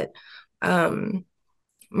me that um,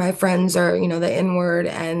 my friends are, the N word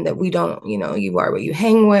and that we don't, you are what you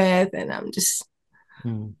hang with. And I'm just,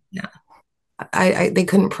 Mm. yeah, they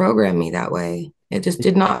couldn't program me that way. It just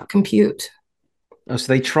did not compute. Oh,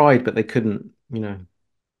 so they tried, but they couldn't.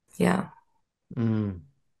 Yeah. Mm.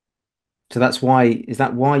 So is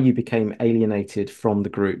that why you became alienated from the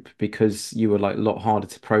group? Because you were like a lot harder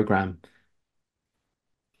to program?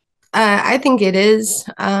 I think it is.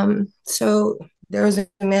 So there was a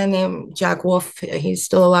man named Jack Wolf. He's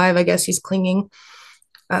still alive. I guess he's clinging.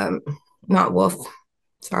 Um, Not Wolf.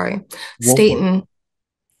 Sorry. Walton. Staten.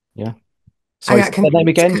 Yeah. I Sorry, say got the name confused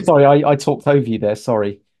again. because Sorry, I talked over you there.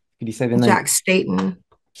 Sorry. Could you say the name? Jack Staten.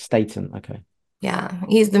 Staten. Okay. Yeah.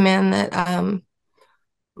 He's the man that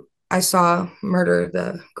I saw murder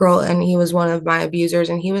the girl, and he was one of my abusers,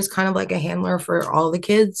 and he was kind of like a handler for all the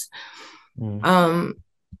kids. Mm. Um,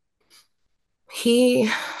 he,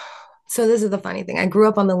 so this is the funny thing. I grew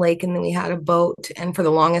up on the lake, and then we had a boat, and for the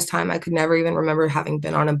longest time, I could never even remember having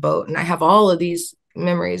been on a boat. And I have all of these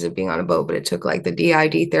memories of being on a boat, but it took like the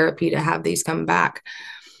DID therapy to have these come back.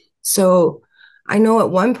 So I know at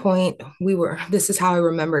one point this is how I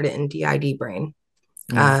remembered it in DID brain.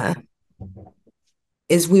 Mm. Uh,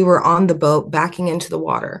 is we were on the boat backing into the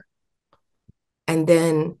water, and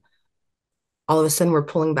then all of a sudden we're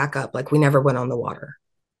pulling back up like we never went on the water.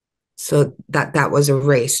 So that was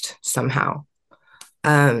erased somehow.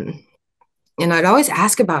 Um, and I'd always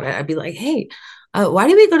ask about it. I'd be like, "Hey, why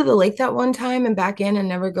did we go to the lake that one time and back in and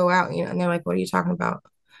never go out?" And they're like, "What are you talking about?"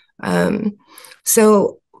 Um,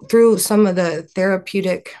 so through some of the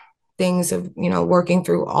therapeutic things of, working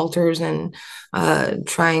through altars and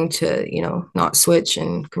trying to, not switch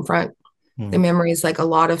and confront the Mm. memories. Like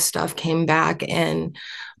a lot of stuff came back, and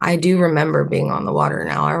I do remember being on the water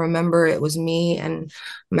now. I remember it was me and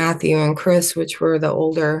Matthew and Chris, which were the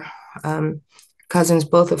older um, cousins,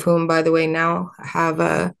 both of whom, by the way, now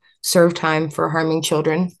have served time for harming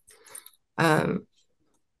children. Um,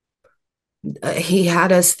 he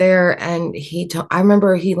had us there, and I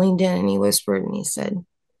remember he leaned in and he whispered and he said,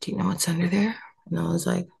 "Do you know what's under there?" And I was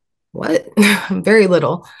like, "What?" Very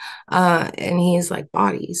little. And he's like,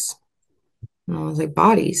 "Bodies." And I was like,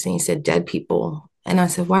 "Bodies?" And he said, "Dead people." And I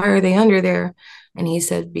said, "Why are they under there?" And he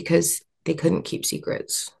said, "Because they couldn't keep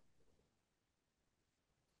secrets."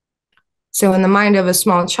 So, in the mind of a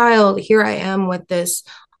small child, here I am with this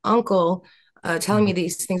uncle telling me Mm.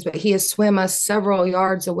 these things, but he has swam us several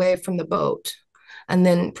yards away from the boat and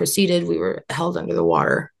then proceeded. We were held under the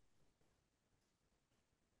water.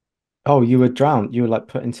 Oh, you were drowned. You were like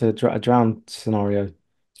put into a drowned scenario.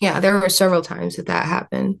 Yeah, there were several times that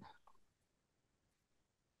happened.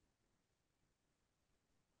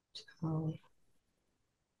 Um,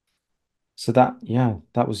 So that, yeah,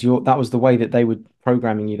 that was the way that they were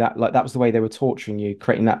programming you. That was the way they were torturing you,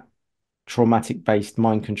 creating that traumatic based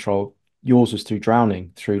mind control. Yours was through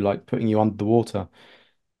drowning, through like putting you under the water.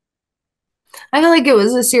 I feel like it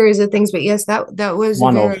was a series of things, but yes, that was a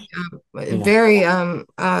One of, very, yeah. very,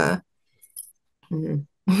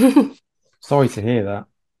 Sorry to hear that.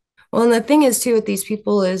 well, and the thing is too with these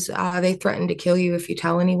people is they threaten to kill you if you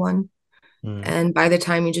tell anyone. Mm. And by the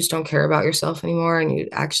time you just don't care about yourself anymore, and you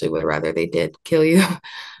actually would rather they did kill you,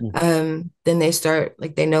 Mm. then they start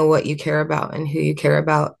like they know what you care about and who you care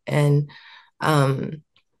about. And um,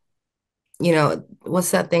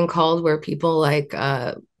 what's that thing called where people like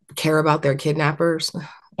care about their kidnappers?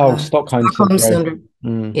 Oh, Stockholm Stockholm syndrome. syndrome.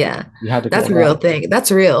 Mm. Yeah, You had a bit that's of a real that. thing.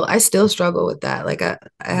 That's real. I still struggle with that. Like I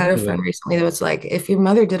had a friend Really? recently that was like, if your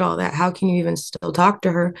mother did all that, how can you even still talk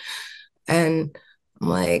to her? And I'm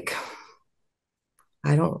like,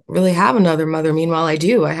 I don't really have another mother. Meanwhile, I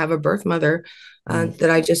do. I have a birth mother Mm. that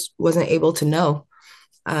I just wasn't able to know.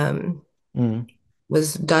 Um, Mm.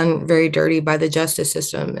 was done very dirty by the justice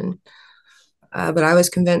system, and but I was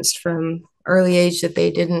convinced from early age that they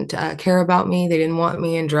didn't care about me. They didn't want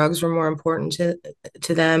me, and drugs were more important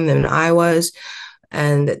to them than I was,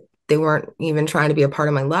 and that they weren't even trying to be a part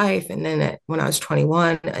of my life. And then when I was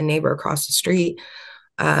 21, a neighbor across the street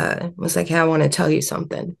was like, "Hey, I want to tell you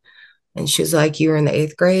something." And she's like, "You were in the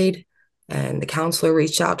eighth grade." And the counselor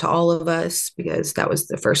reached out to all of us because that was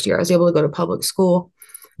the first year I was able to go to public school.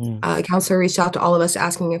 Mm. Counselor reached out to all of us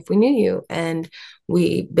asking if we knew you. And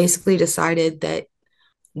we basically decided that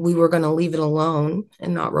we were going to leave it alone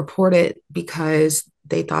and not report it because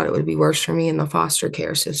they thought it would be worse for me in the foster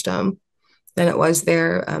care system than it was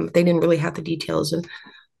there. They didn't really have the details of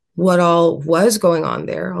what all was going on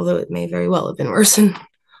there, although it may very well have been worse in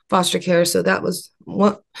foster care. So that was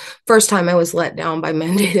one first time I was let down by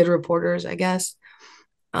mandated reporters, I guess.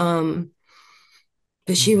 Um,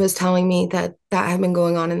 but she Mm. was telling me that had been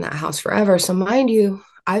going on in that house forever. So mind you,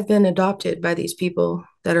 I've been adopted by these people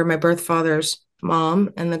that are my birth father's mom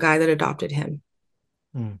and the guy that adopted him.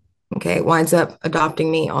 Mm. Okay, winds up adopting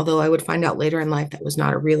me, although I would find out later in life that was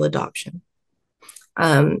not a real adoption.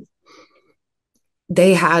 Um,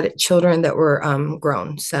 they had children that were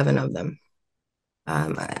grown, seven of them.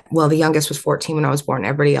 Well, the youngest was 14 when I was born.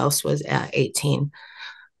 Everybody else was 18.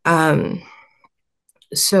 Um,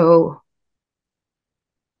 so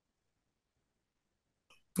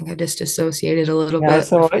I think I just dissociated a little Yeah, bit.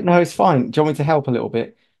 that's all right. No, it's fine. Do you want me to help a little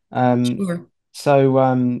bit? Um, Sure.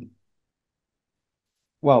 so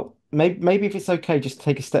well, maybe if it's okay, just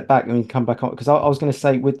take a step back and we can come back on because I was going to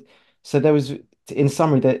say so there was in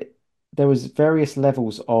summary that there was various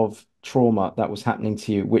levels of trauma that was happening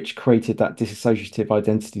to you, which created that dissociative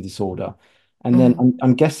identity disorder. And then Mhm.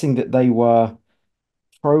 I'm guessing that they were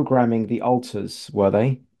programming the alters, were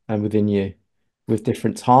they? And within you with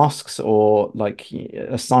different tasks or like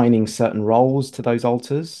assigning certain roles to those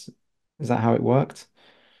alters. Is that how it worked?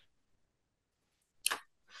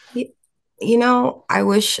 I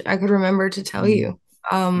wish I could remember to tell Mm. you.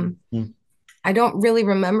 Um, Mm. I don't really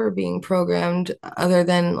remember being programmed other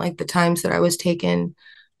than like the times that I was taken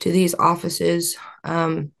to these offices.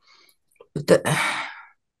 The,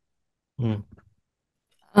 Mm.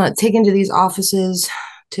 taken to these offices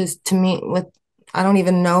to meet with, I don't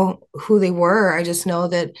even know who they were. I just know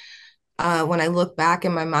that when I look back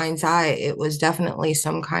in my mind's eye, it was definitely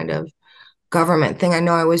some kind of government thing. I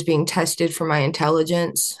know I was being tested for my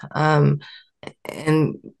intelligence, and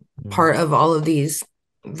Mm. part of all of these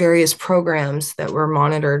various programs that were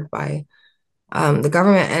monitored by. the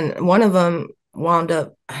government, and one of them wound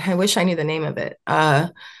up, I wish I knew the name of it,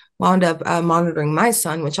 wound up monitoring my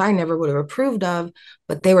son, which I never would have approved of,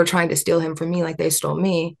 but they were trying to steal him from me like they stole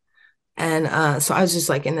me. And so I was just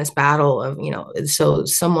like in this battle of, so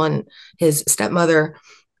someone, his stepmother,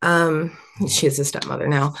 she is a stepmother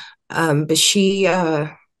now, but she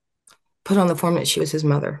put on the form that she was his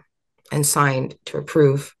mother and signed to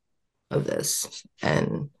approve of this.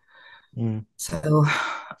 And Mm, so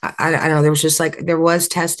I don't know, there was just like, there was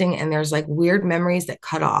testing and there's like weird memories that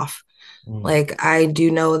cut off. mm, Like I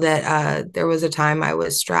do know that there was a time I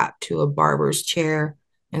was strapped to a barber's chair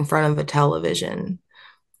in front of a television.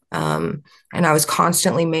 Um, and I was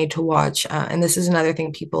constantly made to watch. And this is another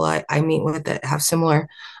thing people I meet with that have similar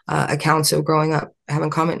accounts of growing up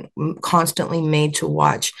having constantly made to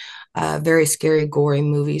watch very scary, gory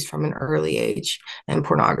movies from an early age and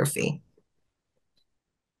pornography.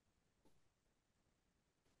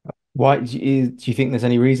 why do you think there's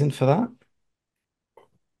any reason for that?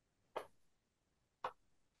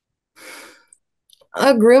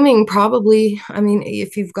 Grooming, probably. I mean,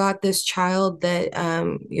 if you've got this child that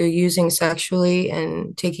you're using sexually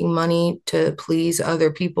and taking money to please other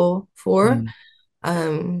people for, Mm,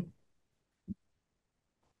 um,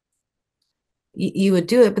 you would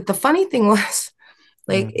do it. But the funny thing was,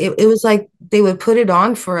 like, mm, it was like they would put it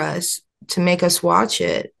on for us to make us watch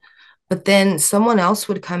it, but then someone else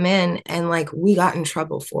would come in and, like, we got in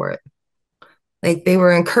trouble for it. Like, they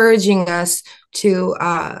were encouraging us to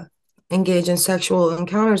engage in sexual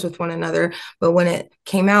encounters with one another, but when it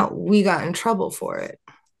came out, we got in trouble for it.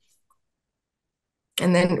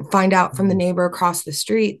 And then find out from the mm. neighbor across the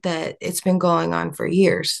street that it's been going on for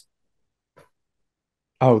years.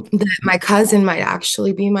 Oh, That my cousin might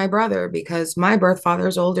actually be my brother because my birth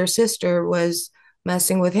father's older sister was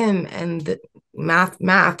messing with him, and the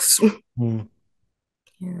maths. mm.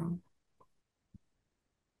 You know.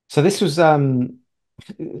 So this was are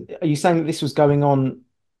you saying that this was going on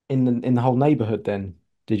in the whole neighborhood then?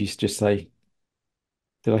 Did you just say,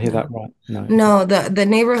 did I hear that No. right? No. Okay. No, the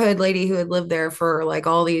neighborhood lady who had lived there for like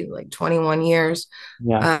all these like 21 years,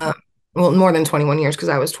 Yeah. uh, well, more than 21 years because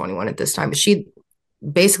I was 21 at this time, but she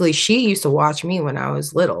used to watch me when I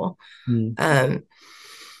was little. Mm, Um,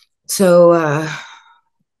 so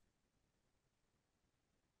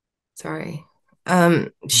sorry.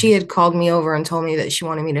 She mm, had called me over and told me that she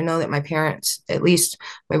wanted me to know that my parents, at least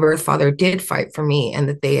my birth father, did fight for me and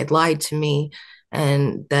that they had lied to me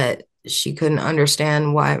and that she couldn't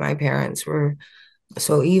understand why my parents were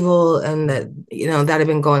so evil and that, that had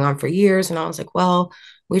been going on for years. And I was like, well,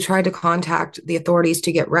 we tried to contact the authorities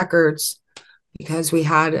to get records because we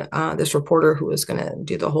had this reporter who was going to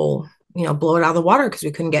do the whole, blow it out of the water because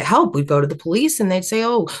we couldn't get help. We'd go to the police and they'd say,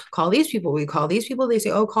 oh, call these people. We call these people. They say,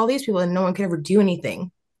 oh, call these people. And no one could ever do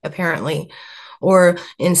anything, apparently. Or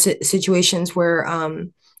in situations where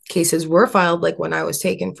cases were filed, like when I was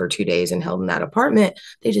taken for 2 days and held in that apartment,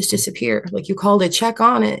 they just disappear. Like you call to check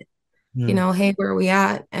on it, mm, hey, where are we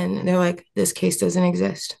at? And they're like, this case doesn't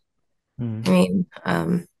exist. I mm. mean,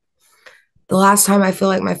 the last time I feel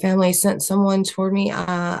like my family sent someone toward me,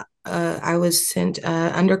 I was sent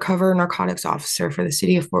an undercover narcotics officer for the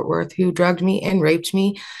city of Fort Worth who drugged me and raped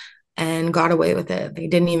me and got away with it. They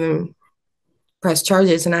didn't even press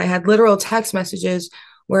charges. And I had literal text messages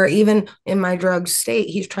where even in my drugged state,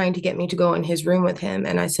 he's trying to get me to go in his room with him.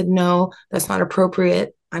 And I said, no, that's not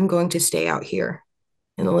appropriate. I'm going to stay out here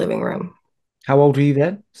in the living room. How old were you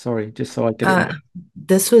then? Sorry, just so I get it Uh, right.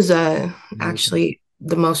 this was Amazing. actually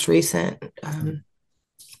the most recent.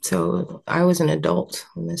 So I was an adult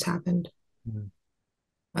when this happened.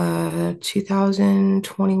 Mm.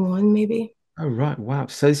 2021 maybe. Oh, right. Wow.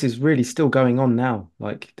 So this is really still going on now.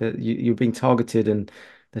 Like you're being targeted and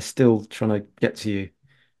they're still trying to get to you.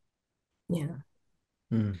 Yeah.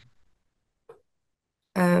 Mm.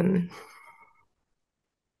 Um,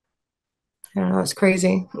 I don't know. It's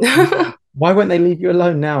crazy. Why won't they leave you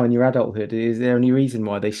alone now in your adulthood? Is there any reason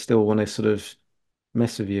why they still want to sort of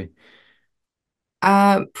mess with you?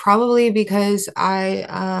 Probably because I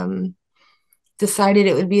decided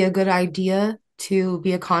it would be a good idea to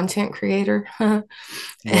be a content creator Right.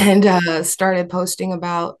 and started posting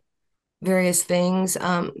about various things.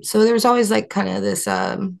 So there was always like kind of this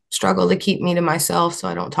struggle to keep me to myself so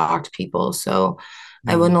I don't talk to people. So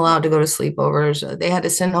I Mm. wasn't allowed to go to sleepovers. They had to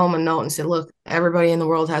send home a note and say, look, everybody in the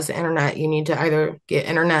world has the internet. You need to either get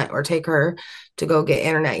internet or take her to go get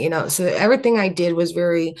internet. So everything I did was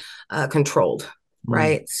very controlled, Mm.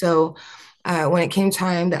 right? So when it came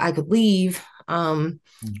time that I could leave, Mm.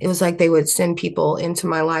 it was like they would send people into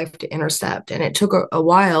my life to intercept. And it took a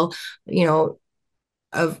while, you know,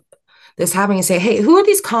 of this happening and say, hey, who are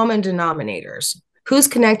these common denominators? Who's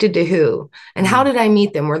connected to who? And how Mm, did I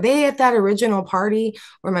meet them? Were they at that original party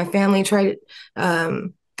where my family tried,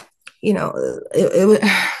 um, you know, it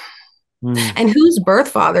mm, and whose birth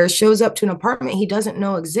father shows up to an apartment he doesn't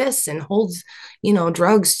know exists and holds,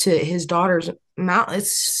 drugs to his daughter's mouth?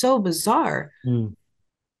 It's so bizarre. mm.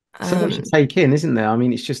 So much to Um, take in, isn't there? I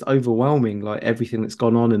mean, it's just overwhelming, like everything that's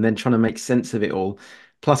gone on, and then trying to make sense of it all.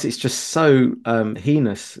 Plus, it's just so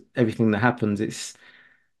heinous, everything that happens. It's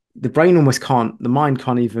the brain almost can't, the mind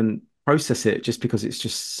can't even process it just because it's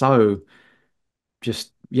just so,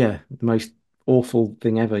 just, yeah, the most awful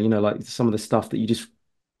thing ever. Like some of the stuff that you just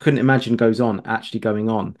couldn't imagine goes on, actually going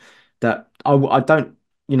on. That I don't,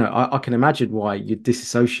 I can imagine why you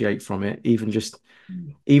disassociate from it, even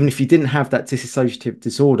if you didn't have that dissociative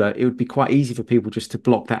disorder, it would be quite easy for people just to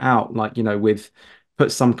block that out, like, with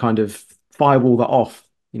put some kind of firewall that off,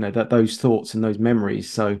 that those thoughts and those memories.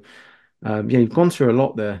 So, yeah, you've gone through a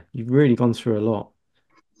lot there. You've really gone through a lot.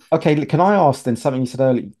 Okay, can I ask then something you said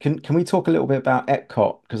earlier? Can we talk a little bit about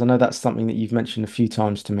Epcot? Because I know that's something that you've mentioned a few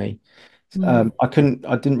times to me. mm. I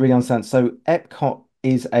didn't really understand. So Epcot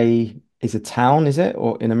is a town, is it?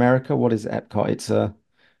 Or in America, what is Epcot? It's a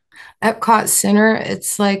Epcot Center,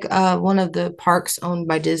 it's like one of the parks owned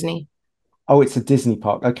by Disney. Oh, it's a Disney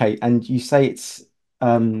park. Okay, and you say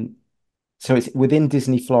um so it's within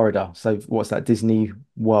Disney Florida. So what's that? Disney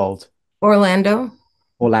World, Orlando.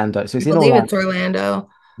 Orlando. So I it's in believe it's Orlando. Orlando.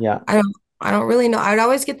 Yeah. I don't I don't really know. I'd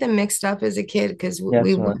always get them mixed up as a kid because Yeah,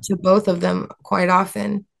 we sorry. went to both of them quite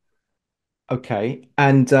often. Okay.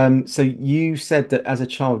 And so you said that as a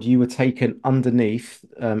child you were taken underneath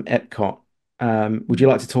Epcot. Would you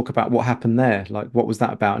like to talk about what happened there? Like what was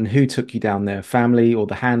that about and who took you down there? Family or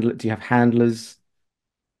the handler? Do you have handlers?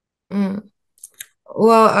 Mm.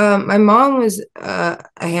 Well, my mom was a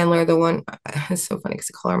handler. The one, it's so funny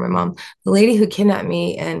because I call her my mom. The lady who kidnapped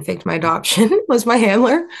me and faked my adoption was my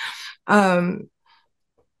handler. Um,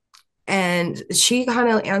 and she kind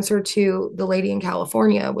of answered to the lady in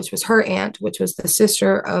California, which was her aunt, which was the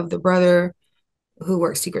sister of the brother who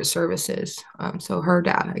worked Secret Services. So her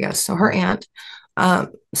dad, I guess. So her aunt.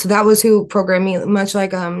 So that was who programmed me, much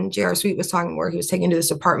like J.R. Sweet was talking, where he was taken to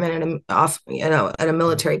this apartment at a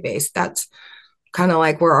military base. That's kind of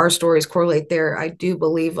like where our stories correlate there. I do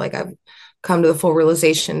believe, like, I've come to the full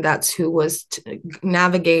realization that's who was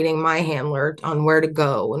navigating my handler on where to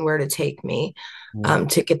go and where to take me Mm,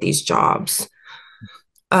 to get these jobs.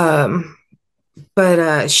 Um, but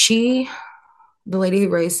the lady who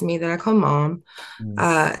raised me that I call mom, mm,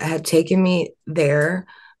 had taken me there.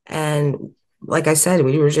 And like I said,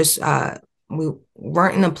 we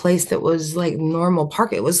weren't in a place that was like normal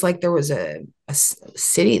park. It was like there was a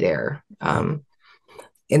city there,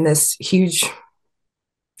 in this huge,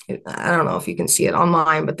 I don't know if you can see it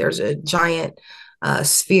online, but there's a giant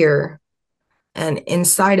sphere. And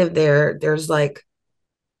inside of there, there's like,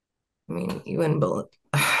 I mean, you wouldn't believe,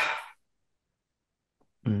 I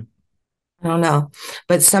mm, don't know,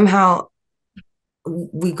 but somehow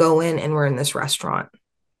we go in and we're in this restaurant.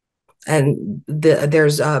 And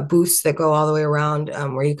there's booths that go all the way around,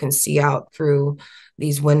 where you can see out through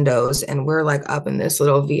these windows. And we're like up in this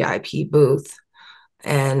little VIP booth.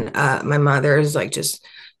 And my mother is like, just,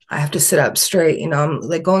 I have to sit up straight. I'm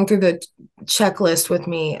like going through the checklist with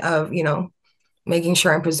me of, making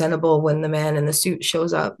sure I'm presentable when the man in the suit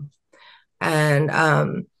shows up. And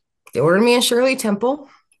they ordered me a Shirley Temple,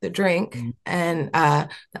 the drink. mm, And I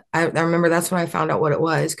remember that's when I found out what it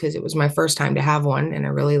was, because it was my first time to have one and I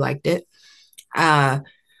really liked it. Uh,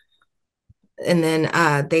 and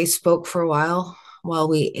then they spoke for a while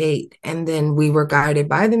we ate. And then we were guided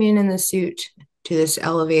by the man in the suit to this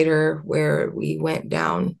elevator where we went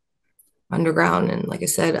down underground. And like I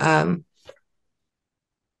said,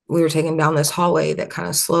 we were taken down this hallway that kind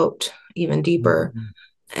of sloped even deeper. mm,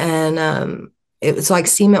 And it was like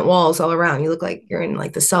cement walls all around. You look like you're in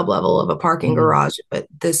like the sub level of a parking mm, garage, but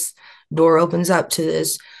this door opens up to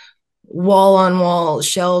this wall on wall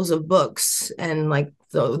shelves of books and like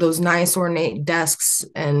those nice ornate desks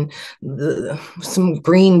and some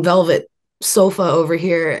green velvet sofa over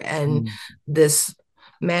here. And mm, this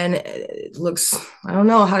man looks, I don't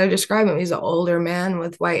know how to describe him. He's an older man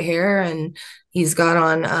with white hair, and he's got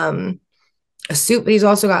on a suit, but he's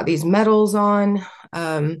also got these medals on.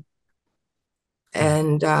 Um, mm,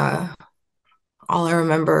 and all I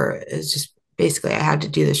remember is just basically I had to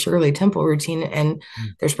do the Shirley Temple routine, and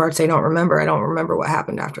mm, there's parts I don't remember. I don't remember what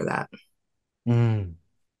happened after that. mm.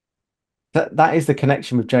 That is the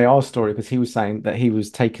connection with JR's story because he was saying that he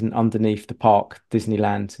was taken underneath the park,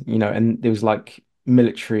 Disneyland, and there was like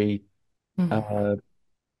military, Mm. uh,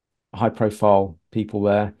 high profile. people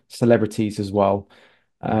there, celebrities as well,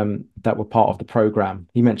 that were part of the program.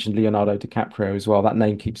 He mentioned Leonardo DiCaprio as well. That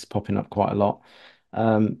name keeps popping up quite a lot.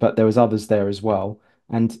 But there was others there as well.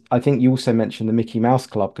 And I think you also mentioned the Mickey Mouse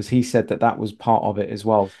Club because he said that that was part of it as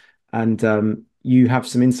well. And you have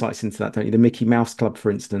some insights into that, don't you? The Mickey Mouse Club,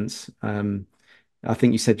 for instance. I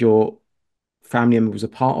think you said your family member was a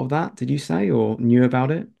part of that, did you say, or knew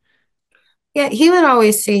about it? Yeah, he would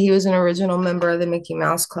always say he was an original member of the Mickey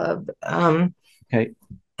Mouse Club. Okay.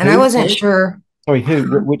 And I Who? wasn't Sorry. sure. Sorry,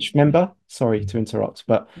 who? Which member? Sorry to interrupt,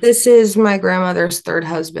 but This is my grandmother's third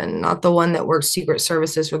husband, not the one that worked Secret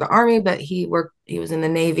Services for the Army, but he was in the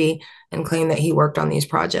Navy and claimed that he worked on these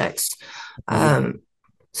projects. okay. Um,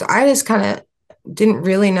 so I just kind of didn't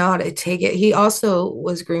really know how to take it. He also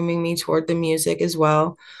was grooming me toward the music as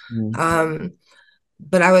well. Mm, Um,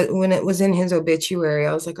 but I was when it was in his obituary,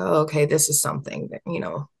 I was like, oh, okay, this is something that,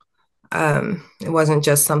 it wasn't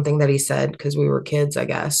just something that he said because we were kids, I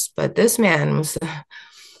guess. But this man was,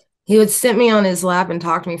 he would sit me on his lap and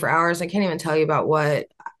talk to me for hours. I can't even tell you about what.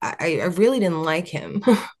 I really didn't like him.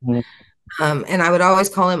 mm, And I would always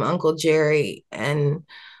call him Uncle Jerry. And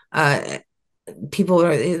uh, people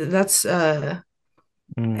were,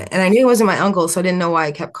 mm, and I knew it wasn't my uncle, so I didn't know why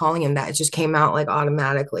I kept calling him that. It just came out like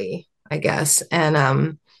automatically, I guess.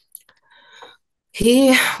 And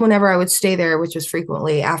he, whenever I would stay there, which was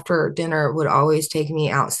frequently after dinner, would always take me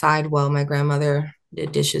outside while my grandmother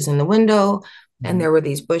did dishes in the window. And mm, there were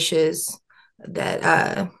these bushes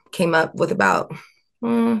that came up with about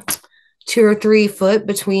 2 or 3 foot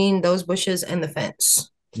between those bushes and the fence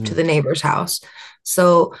to mm, the neighbor's house.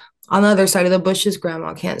 So on the other side of the bushes,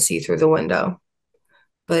 grandma can't see through the window.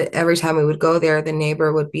 But every time we would go there, the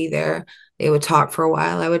neighbor would be there. They would talk for a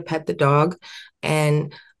while. I would pet the dog.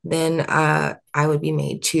 And then I would be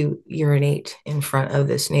made to urinate in front of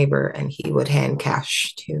this neighbor, and he would hand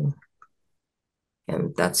cash to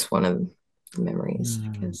him. That's one of the memories,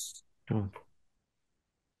 I mm. guess. Oh,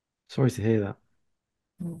 sorry to hear that.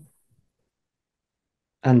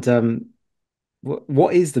 And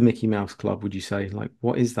what is the Mickey Mouse Club, would you say? Like,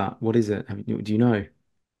 what is that? What is it? Do you know?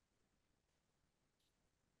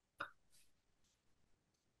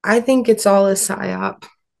 I think it's all a psyop.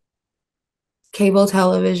 Cable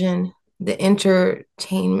television, the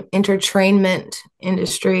entertainment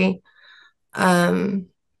industry, um,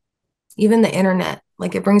 even the internet.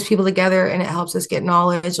 Like it brings people together and it helps us get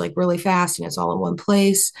knowledge like really fast and it's all in one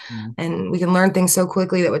place. Mm, And we can learn things so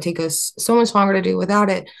quickly that would take us so much longer to do without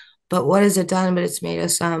it. But what has it done? But it's made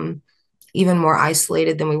us even more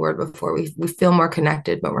isolated than we were before. We feel more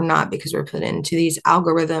connected, but we're not because we're put into these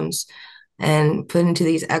algorithms and put into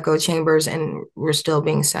these echo chambers and we're still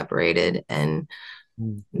being separated and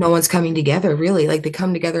mm, no one's coming together really. Like they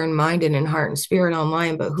come together in mind and in heart and spirit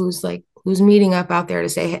online, but who's meeting up out there to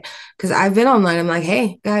say, hey, because I've been online, I'm like,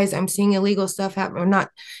 hey guys, I'm seeing illegal stuff happen. Or not,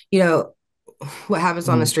 you know, what happens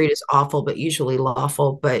on the mm, street is awful, but usually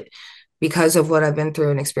lawful. But because of what I've been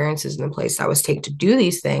through and experiences in the place I was taken to do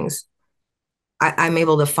these things, I'm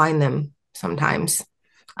able to find them sometimes.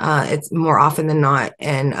 It's more often than not.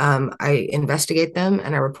 And I investigate them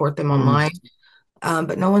and I report them mm. online.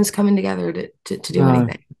 But no one's coming together to do No,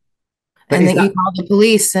 anything. but And is then you that? call the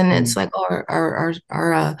police and it's Mm, like, oh,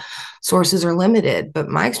 our sources are limited. But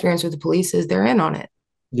my experience with the police is they're in on it.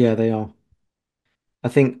 yeah, they are. I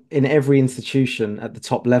think in every institution at the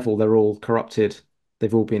top level, they're all corrupted.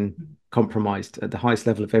 They've all been compromised at the highest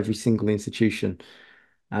level of every single institution.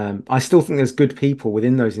 I still think there's good people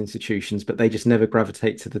within those institutions, but they just never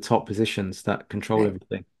gravitate to the top positions that control Right.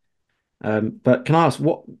 everything. But can I ask,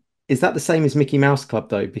 what is that the same as Mickey Mouse Club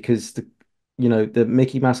though? Because the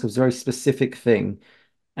Mickey Mouse Club is a very specific thing,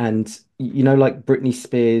 and like Britney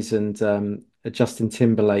Spears and Justin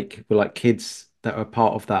Timberlake were like kids that were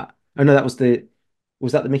part of that. Oh no,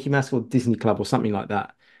 was that the Mickey Mouse or Disney Club or something like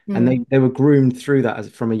that? And they Mm. they were groomed through that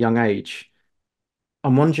from a young age.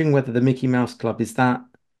 I'm wondering whether the Mickey Mouse Club is that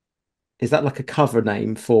like a cover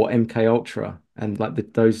name for MKUltra and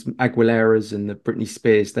like those Aguileras and the Britney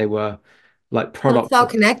Spears, they were like Well, it's products all of,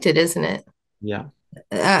 connected, isn't it? yeah.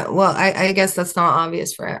 Well, I guess that's not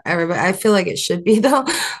obvious for everybody. I feel like it should be though,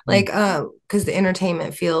 Mm, like because the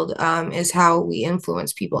entertainment field is how we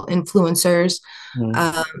influence people, influencers. mm,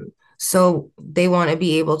 Um, so they want to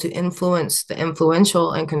be able to influence the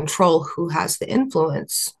influential and control who has the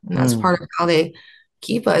influence, and that's mm, part of how they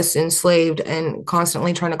keep us enslaved and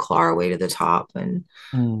constantly trying to claw our way to the top. And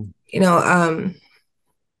mm, you know,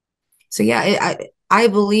 so yeah, I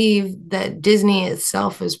believe that Disney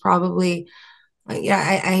itself is probably yeah,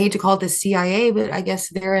 I hate to call it the CIA, but I guess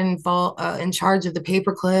they're involved in charge of the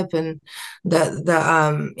paperclip and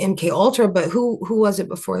the MK Ultra. But who was it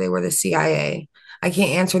before they were the CIA? I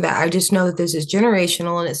can't answer that. I just know that this is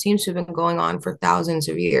generational and it seems to have been going on for thousands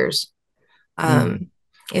of years. Mm. Um,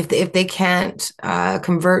 if they can't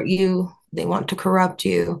convert you, they want to corrupt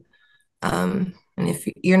you. And if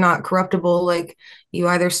you're not corruptible, like you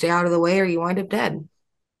either stay out of the way or you wind up dead.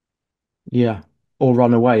 Yeah. Or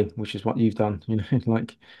run away, which is what you've done,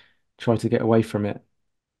 like try to get away from it.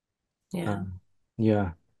 Yeah. Um,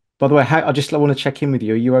 yeah. By the way, I just want to check in with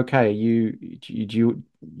you. Are you okay? Do you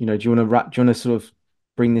want to wrap, do you want to sort of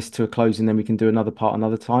bring this to a close and then we can do another part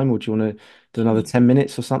another time, or do you want to do another 10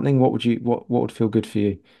 minutes or something? What would feel good for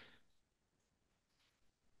you?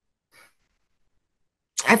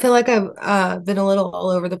 I feel like I've been a little all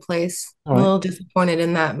over the place. All I'm a right. little disappointed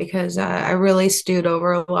in that because I really stewed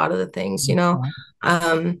over a lot of the things, you All know. right.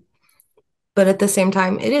 Um, but at the same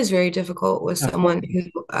time, it is very difficult with Yeah, of course. someone who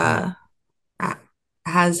Yeah. ha-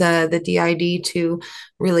 has the DID to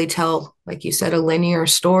really tell, like you said, a linear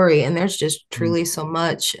story. And there's just Mm. truly so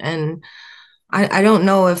much. And I don't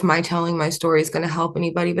know if my telling my story is going to help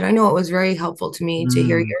anybody, but I know it was very helpful to me to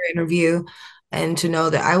hear Mm. your interview and to know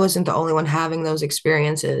that I wasn't the only one having those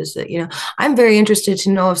experiences. That, I'm very interested to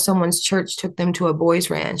know if someone's church took them to a boys'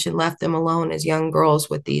 ranch and left them alone as young girls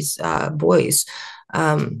with these boys.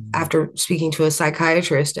 Mm. After speaking to a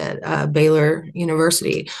psychiatrist at Baylor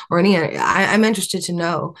University or any, I'm interested to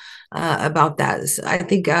know about that. I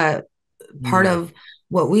think part Mm. of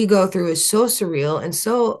what we go through is so surreal and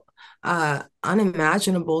so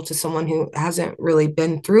unimaginable to someone who hasn't really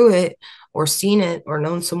been through it or seen it or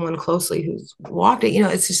known someone closely who's walked it.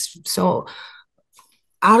 It's just so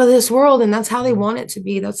out of this world. And that's how they want it to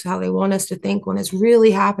be. That's how they want us to think when it's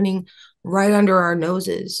really happening right under our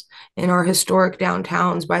noses in our historic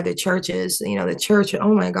downtowns by the churches. The church,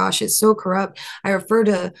 oh my gosh, it's so corrupt. I refer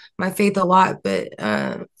to my faith a lot, but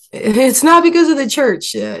it's not because of the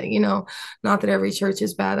church. Not that every church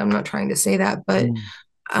is bad. I'm not trying to say that, but Mm.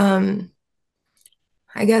 um,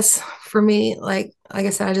 I guess for me, like I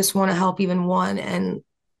said, I just want to help even one, and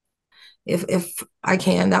if I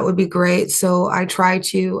can, that would be great. So I try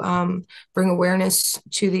to bring awareness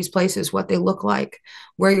to these places, what they look like,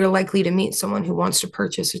 where you're likely to meet someone who wants to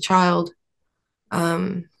purchase a child.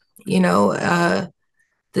 Um, you know,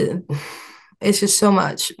 the it's just so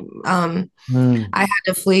much. Mm. I had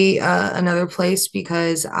to flee another place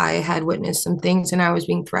because I had witnessed some things and I was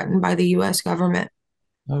being threatened by the U.S. government.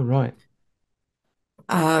 Oh, right.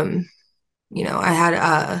 Um, I had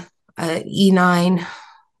a E9,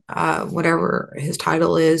 whatever his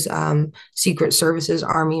title is, Secret Services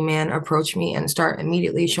Army man approach me and start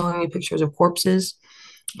immediately showing me pictures of corpses.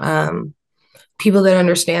 Um, People that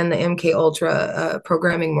understand the MKUltra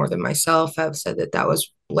programming more than myself have said that that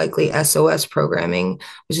was likely SOS programming,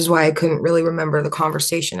 which is why I couldn't really remember the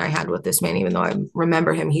conversation I had with this man, even though I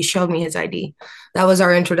remember him. He showed me his ID. That was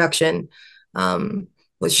our introduction.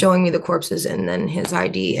 Was showing me the corpses and then his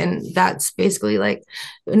ID. And that's basically like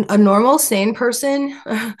a normal, sane person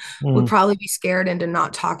would Mm. probably be scared into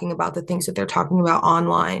not talking about the things that they're talking about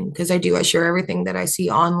online. Because I share everything that I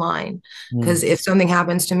see online. Mm. Because if something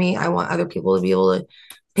happens to me, I want other people to be able to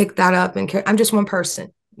pick that up and care. I'm just one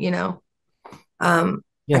person, you know. I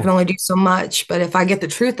Yeah. can only do so much, but if I get the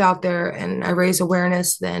truth out there and I raise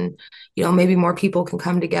awareness, then maybe more people can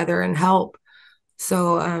come together and help.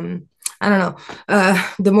 So I don't know.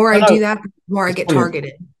 The more No, I do no, that, the more I it's get brilliant.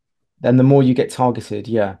 targeted. And the more you get targeted,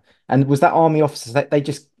 yeah. And was that army officers that they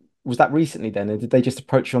just was that recently then? Or did they just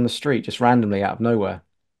approach you on the street just randomly out of nowhere?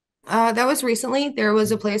 That was recently. There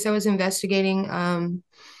was a place I was investigating.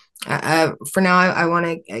 For now, I want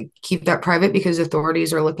to keep that private because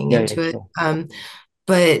authorities are looking Yeah, yeah, into it. sure.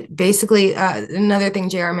 But basically, another thing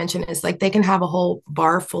JR mentioned is like they can have a whole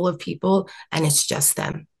bar full of people and it's just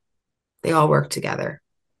them. They all work together.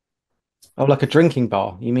 Oh, like a drinking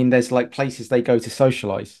bar. You mean there's like places they go to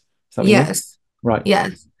socialize? Is that what you mean? Yes. Right.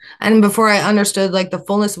 Yes. And before I understood like the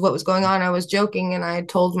fullness of what was going on, I was joking and I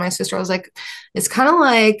told my sister, I was like, it's kind of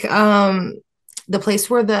like the place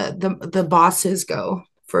where the bosses go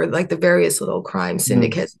for like the various little crime Mm.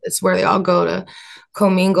 syndicates. It's where they all go to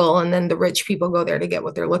commingle and then the rich people go there to get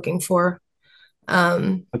what they're looking for.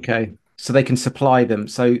 Um, Okay. So they can supply them.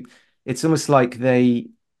 So it's almost like they're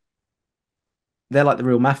like the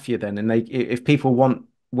real mafia then. And if people want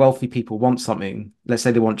wealthy people want something, let's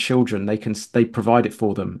say they want children, they provide it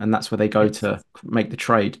for them, and that's where they go yes. to make the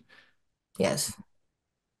trade. Yes.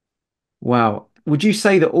 Wow. Would you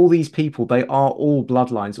say that all these people, they are all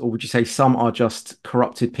bloodlines, or would you say some are just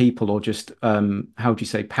corrupted people, or just how would you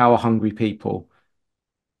say power hungry people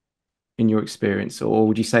in your experience? Or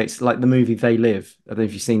would you say it's like the movie They Live? I don't know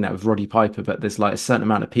if you've seen that with Roddy Piper, but there's like a certain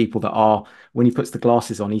amount of people that are, when he puts the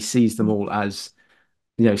glasses on, he sees them all as,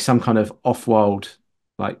 some kind of off-world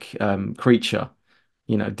like creature,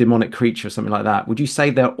 demonic creature or something like that. Would you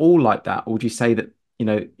say they're all like that, or would you say that,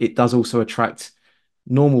 it does also attract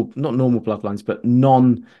not normal bloodlines, but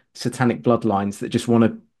non-satanic bloodlines that just want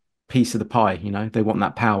a piece of the pie, they want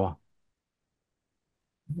that power.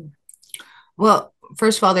 Well,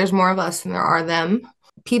 first of all, there's more of us than there are them.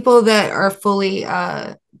 People that are fully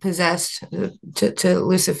possessed to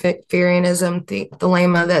Luciferianism, the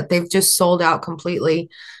Thelema, that they've just sold out completely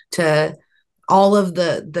to all of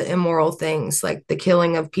the immoral things, like the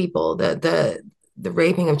killing of people, the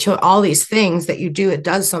raping of children, all these things that you do, it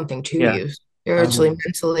does something to Yeah. you spiritually,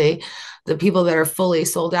 mentally. The people that are fully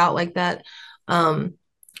sold out like that, um,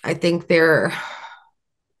 I think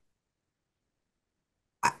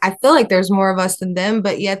I feel like there's more of us than them,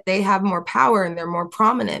 but yet they have more power and they're more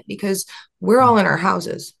prominent because we're all in our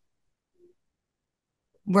houses.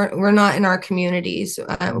 We're not in our communities.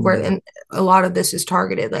 We're Mm, and a lot of this is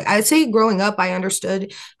targeted. Like I'd say, growing up, I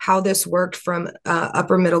understood how this worked from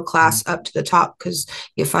upper middle mm, class up to the top because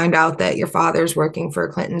you find out that your father's working for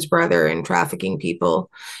Clinton's brother and trafficking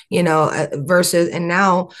people, versus and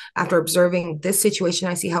now after observing this situation,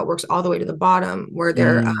 I see how it works all the way to the bottom where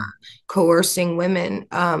they're mm. coercing women,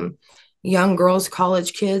 young girls,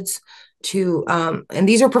 college kids to and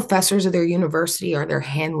these are professors of their university or their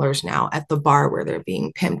handlers now at the bar where they're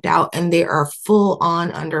being pimped out and they are full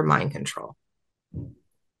on under mind control.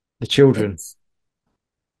 The children. It's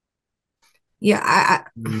yeah,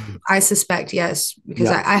 Mm. I suspect yes,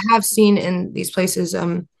 because Yeah. I have seen in these places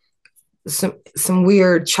some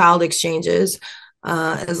weird child exchanges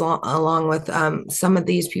along with some of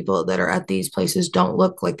these people that are at these places don't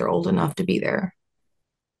look like they're old enough to be there.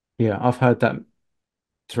 Yeah, I've heard that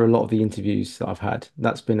through a lot of the interviews that I've had.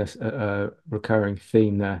 That's been a recurring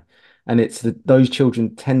theme there. And it's that those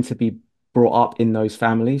children tend to be brought up in those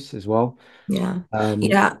families as well. Yeah, Um,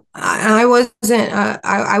 yeah. I wasn't.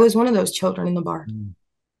 I was one of those children in the bar. mm,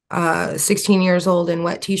 16 years old in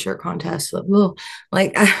wet t-shirt contests.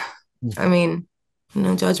 Like, I mean,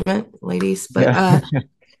 no judgment, ladies, but yeah.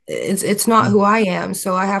 it's not who I am.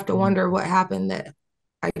 So I have to wonder what happened that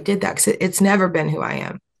I did that because it's never been who I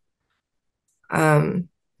am. Um,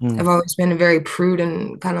 I've Mm, always been a very prude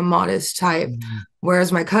and kind of modest type. mm.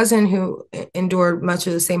 Whereas my cousin, who endured much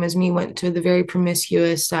of the same as me, went to the very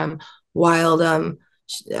promiscuous, wild.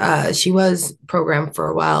 She was programmed for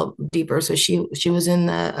a while deeper, so she was in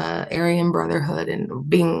the Aryan Brotherhood and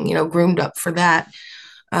being groomed up for that.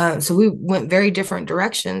 So we went very different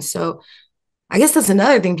directions. So I guess that's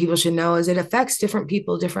another thing people should know is it affects different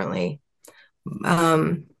people differently.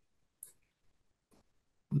 Um,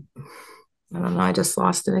 I don't know. I just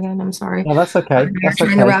lost it again. I'm sorry. No, that's okay. You're That's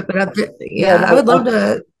trying to okay. wrap it up. Yeah, Yeah, I no, would love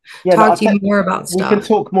to yeah, no, talk to you more about we can stuff.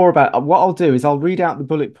 talk more about what I'll do is I'll read out the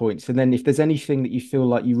bullet points, and then if there's anything that you feel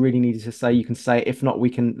like you really needed to say, you can say it. If not, we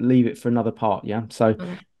can leave it for another part. Yeah. So,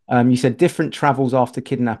 Okay. you said different travels after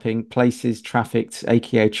kidnapping, places trafficked,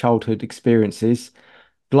 aka childhood experiences,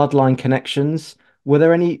 bloodline connections.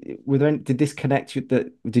 Did this connect you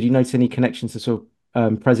did you notice any connections to sort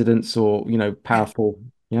of presidents or, Yeah, powerful?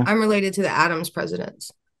 Yeah. I'm related to the Adams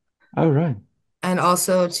presidents Oh, right. and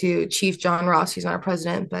also to Chief John Ross. He's not a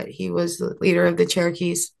president, but he was the leader of the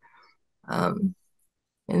Cherokees um,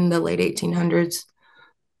 in the late 1800s.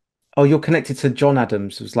 Oh, you're connected to John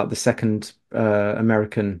Adams, who was like the second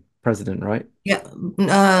American president, right? Yeah,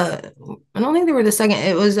 I don't think they were the second.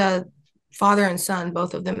 It was father and son,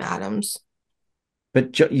 both of them Adams.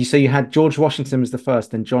 But you had George Washington was the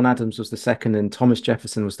first, then John Adams was the second, and Thomas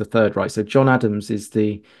Jefferson was the third, right? So John Adams is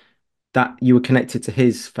the that you were connected to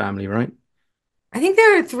his family, right? I think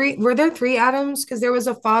there are three. Were there three Adams? Because there was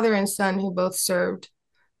a father and son who both served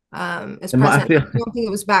as It might have president. I been. don't think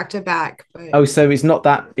it was back to back, but Oh, so it's not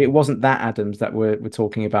that it wasn't that Adams that we're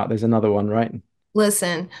talking about. There's another one, right?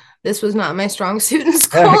 listen, this was not my strong suit in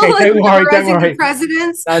school, Okay, like don't worry, don't memorizing the worry.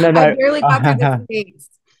 presidents. No, no, I no. barely got through the dates.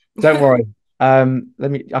 Don't worry.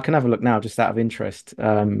 I can have a look now just out of interest.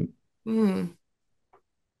 Hmm,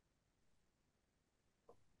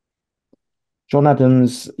 John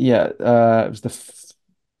Adams, yeah, was the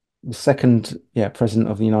second, yeah, president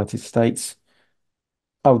of the United States.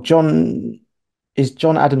 Oh, John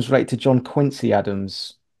Adams related to John Quincy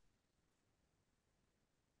Adams?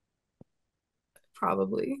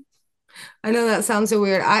 probably. I know that sounds so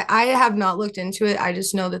weird. I have not looked into it. I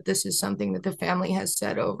just know that this is something that the family has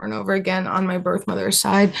said over and over again on my birth mother's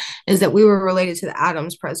side is that we were related to the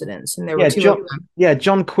Adams presidents, and there were Yeah, two of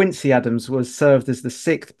John Quincy Adams was served as the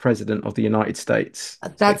sixth president of the United States.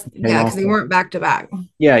 them. So That's he came yeah, because they after. weren't back to back.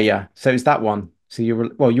 Yeah, yeah. So it's that one. So you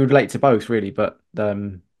relate to both really, but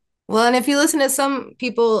Well, and if you listen to some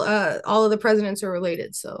people, all of the presidents are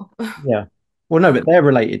related. So yeah. Well, no, but Um, they're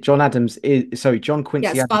related. John Adams is, sorry, John Quincy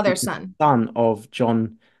yes, Adams is father, the son. son of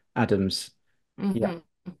John Adams. Yeah, Hmm.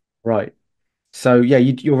 right. So yeah,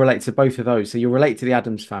 you're related to both of those. So you're related to the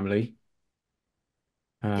Adams family.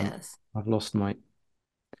 Yes. I've lost my.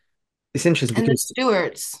 It's interesting And the because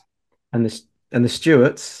Stewarts. and the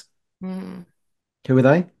Stuarts, Mm. who are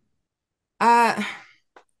they? Uh,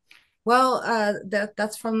 well,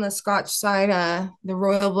 that's from the Scotch side, the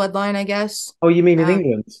royal bloodline, I guess. Oh, you mean in Um,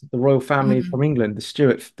 England? The royal family from mhm. England,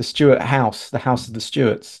 the Stuart house, the house of the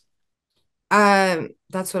Stuarts.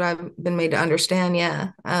 That's what I've been made to understand,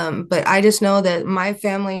 yeah. But I just know that my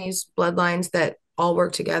family's bloodlines that all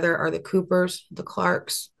work together are the Coopers, the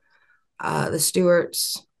Clarks, the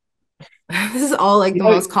Stewarts. This is all like You the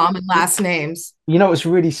know, most common last names. you know what's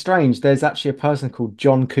really strange? There's actually a person called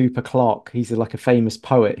John Cooper Clarke. He's like a famous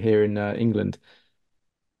poet here in England.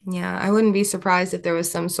 Yeah, I wouldn't be surprised if there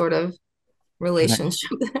was some sort of Connection. relationship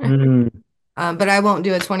there. Hmm. But I won't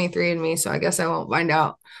do a 23andMe, so I guess I won't find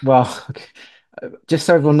out. Well, just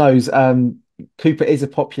so everyone knows, Cooper is a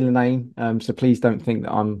popular name, so please don't think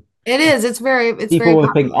that I'm. It's People very will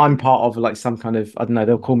think popular. I'm part of like some kind of, I don't know,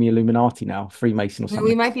 they'll call me Illuminati now, Freemason or I mean,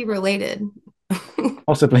 we something. might be related.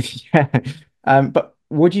 Possibly, yeah. But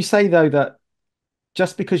would you say though that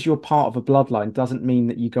just because you're part of a bloodline doesn't mean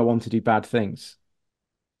that you go on to do bad things?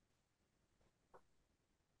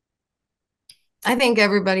 I think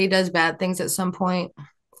everybody does bad things at some point.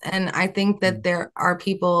 And I think that Mm. there are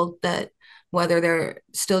people that, whether they're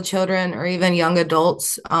still children or even young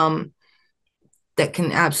adults, that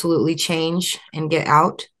can absolutely change and get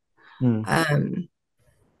out. Mm. Um,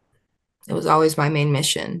 it was always my main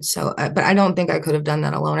mission. So, but I don't think I could have done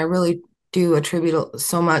that alone. I really do attribute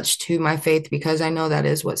so much to my faith because I know that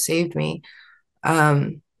is what saved me.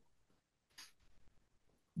 Um,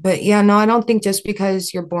 but yeah, no, I don't think just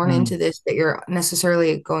because you're born into Mm. this that you're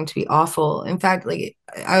necessarily going to be awful. In fact, like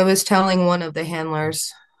I was telling one of the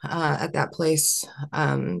handlers at that place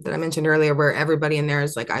that I mentioned earlier, where everybody in there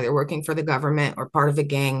is like either working for the government or part of a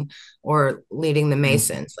gang or leading the Mm.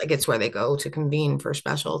 Masons. Like it's where they go to convene for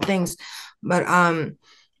special things. But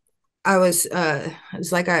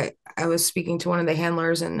it's like I was speaking to one of the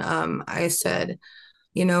handlers and I said,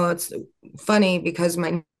 you know, it's funny because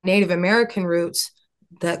my Native American roots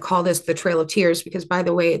that call this the Trail of Tears, because by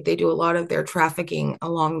the way, they do a lot of their trafficking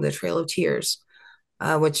along the Trail of Tears,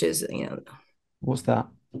 which is, you know, What's that?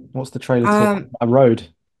 What's the Trail of Tears? um, A road.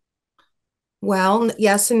 well,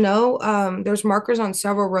 yes and no. There's markers on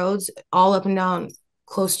several roads all up and down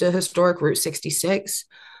close to historic Route 66.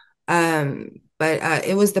 But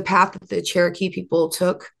it was the path that the Cherokee people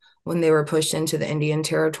took when they were pushed into the Indian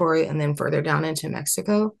Territory and then further down into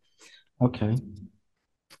Mexico. Okay.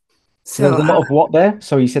 So there So was a lot of what there?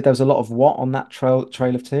 So you said there was a lot of what on that Trail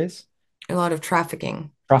of Tears? a lot of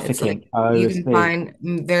trafficking. It's like Trafficking. Oh, you I can see. find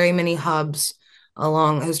very many hubs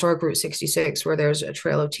along historic Route 66 where there's a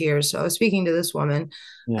Trail of Tears. So I was speaking to this woman,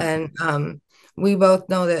 Yeah. and we both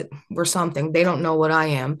know that we're something. They don't know what I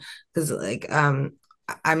am because, like,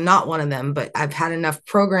 I'm not one of them, but I've had enough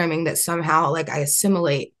programming that somehow, like, I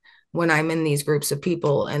assimilate when I'm in these groups of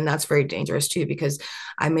people. And that's very dangerous too, because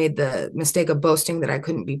I made the mistake of boasting that I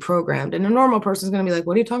couldn't be programmed. And a normal person's going to be like,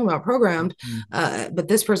 what are you talking about, programmed? Mm. But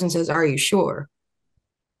this person says, are you sure?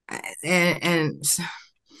 And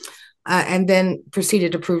and then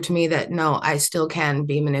proceeded to prove to me that no, I still can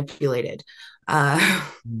be manipulated. Uh,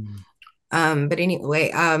 Mm. but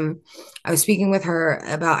anyway, I was speaking with her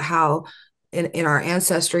about how in our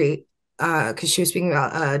ancestry, because she was speaking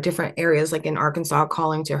about different areas, like in Arkansas,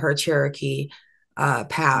 calling to her Cherokee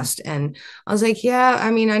past. And I was like, yeah,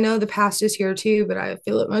 I mean, I know the past is here too, but I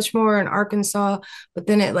feel it much more in Arkansas. But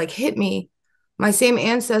then it like hit me, my same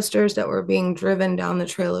ancestors that were being driven down the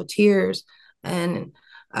Trail of Tears and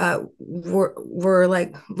were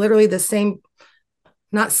like literally the same,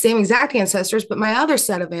 not same exact ancestors, but my other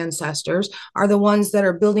set of ancestors are the ones that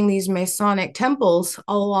are building these Masonic temples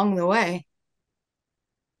all along the way.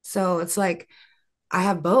 So it's like I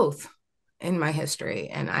have both in my history.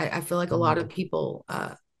 And I feel like a lot of Mm. people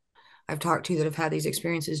I've talked to that have had these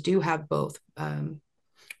experiences do have both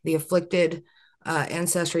the afflicted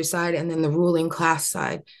ancestry side and then the ruling class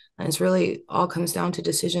side. And it's really all comes down to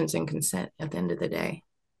decisions and consent at the end of the day.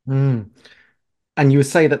 Mm. And you would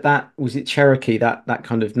say that that was it Cherokee, that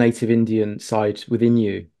kind of native Indian side within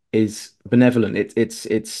you is benevolent. It's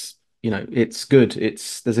it's good.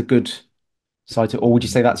 It's there's a good side to it. Or would you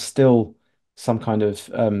say that's still some kind of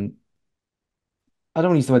I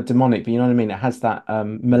don't want to use the word demonic, but you know what I mean? It has that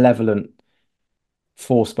malevolent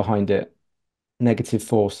force behind it, negative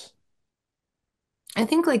force. I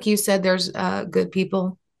think, like you said, there's good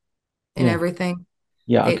people in Yeah. everything.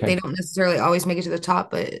 Yeah. They Okay. don't necessarily always make it to the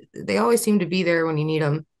top, but they always seem to be there when you need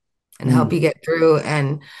them and help Mm. you get through.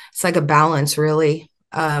 And it's like a balance, really.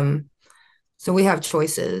 So we have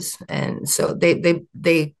choices, and so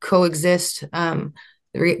they coexist.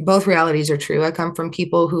 Both realities are true. I come from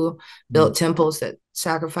people who Mm. built temples that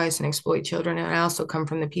sacrifice and exploit children, and I also come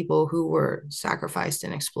from the people who were sacrificed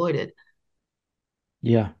and exploited.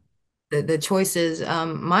 Yeah. The choice is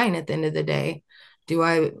mine at the end of the day. Do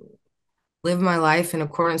I live my life in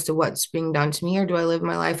accordance to what's being done to me, or do I live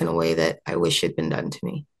my life in a way that I wish had been done to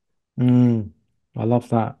me? Mm. I love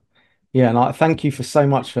that. Yeah, and I thank you for so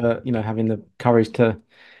much for, having the courage to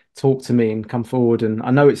talk to me and come forward. And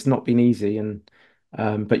I know it's not been easy, and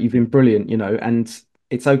but you've been brilliant, and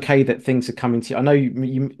it's okay that things are coming to you. I know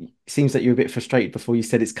it seems that you're a bit frustrated before you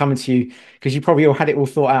said it's coming to you because you probably all had it all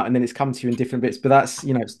thought out and then it's come to you in different bits, but that's,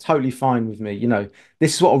 it's totally fine with me.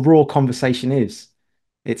 This is what a raw conversation is.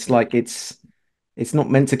 It's Yeah. like it's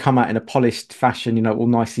not meant to come out in a polished fashion, all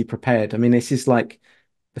nicely prepared. I mean, this is like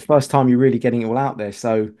the first time you're really getting it all out there.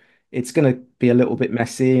 So it's going to be a little bit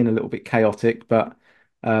messy and a little bit chaotic, but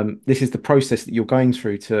this is the process that you're going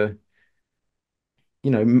through to,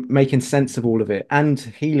 making sense of all of it and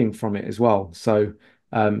healing from it as well. So,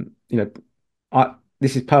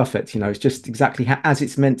 this is perfect. It's just exactly as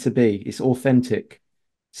it's meant to be. It's authentic.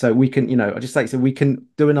 So we can, I just like so we can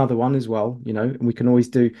do another one as well, and we can always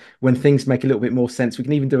do when things make a little bit more sense. We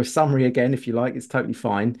can even do a summary again if you like. It's totally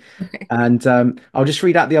fine. Okay. And I'll just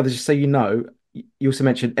read out the others just so you know. You also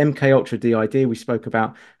mentioned MKUltra DID. We spoke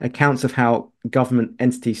about accounts of how government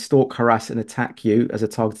entities stalk, harass, and attack you as a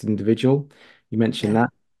targeted individual. You mentioned Yeah.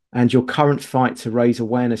 that. And your current fight to raise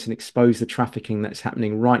awareness and expose the trafficking that's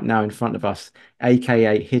happening right now in front of us,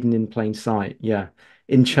 aka hidden in plain sight. Yeah.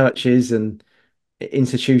 In churches and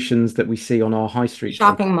institutions that we see on our high streets,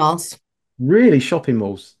 Shopping malls. really shopping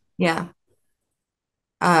malls. Yeah.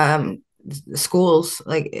 Um, Schools.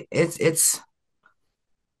 Like it's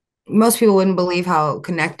most people wouldn't believe how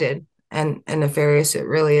connected and nefarious it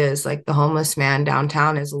really is. Like the homeless man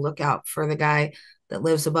downtown is a lookout for the guy that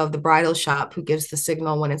lives above the bridal shop who gives the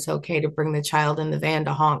signal when it's okay to bring the child in the van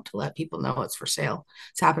to honk to let people know it's for sale.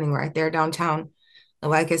 It's happening right there downtown.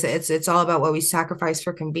 Like I said, it's all about what we sacrifice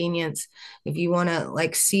for convenience. If you want to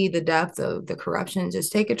like see the depth of the corruption,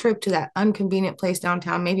 just take a trip to that inconvenient place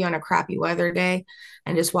downtown, maybe on a crappy weather day,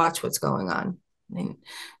 and just watch what's going on. And,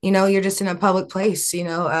 you're just in a public place,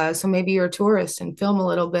 so maybe you're a tourist and film a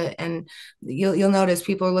little bit, and you'll notice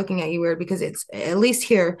people are looking at you weird because it's at least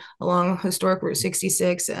here along historic Route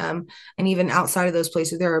 66, and even outside of those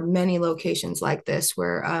places, there are many locations like this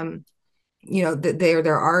where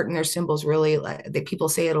their art and their symbols really like that people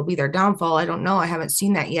say it'll be their downfall. I don't know. I haven't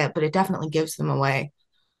seen that yet, but it definitely gives them away.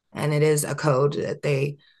 And it is a code that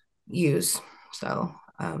they use. So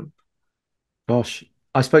Gosh,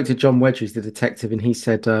 I spoke to John Wedge, the detective, and he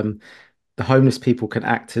said the homeless people can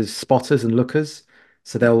act as spotters and lookers.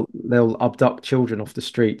 So yeah. they'll abduct children off the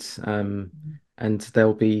streets, and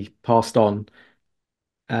they'll be passed on,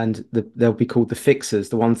 and they'll be called the fixers,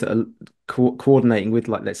 the ones that are coordinating with,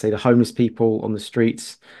 like, let's say, the homeless people on the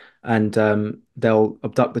streets, and they'll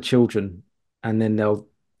abduct the children, and then they'll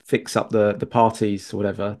fix up the parties or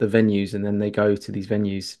whatever, the venues, and then they go to these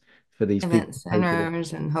venues for these people Event to pay for them.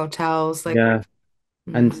 centers and hotels like Yeah.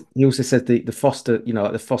 And mhm, he also said the foster,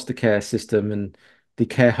 like the foster care system and the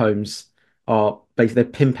care homes are basically they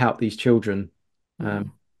pimp out these children, mhm.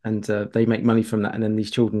 and they make money from that. And then these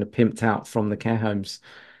children are pimped out from the care homes,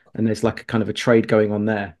 and there's like a kind of a trade going on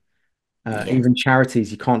there. Yes. Even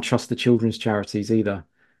charities, you can't trust the children's charities either.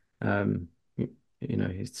 Um,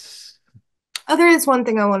 it's Oh, there is one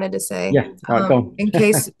thing I wanted to say, yeah. All right, go in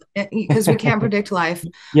case because we can't on. predict life.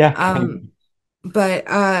 Yeah. Um,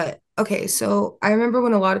 but okay, so I remember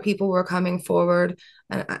when a lot of people were coming forward,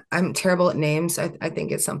 and I'm terrible at names. I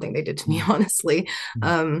think it's something they did to me, honestly.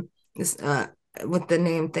 This with the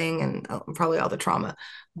name thing and probably all the trauma.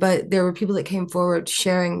 But there were people that came forward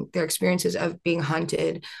sharing their experiences of being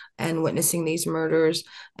hunted and witnessing these murders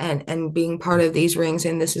and being part of these rings,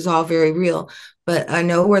 and this is all very real. But I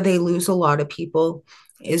know where they lose a lot of people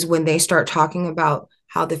is when they start talking about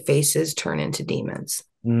how the faces turn into demons.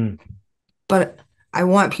 Mm, But I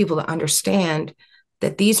want people to understand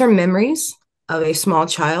that these are memories of a small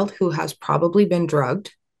child who has probably been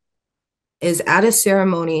drugged, is at a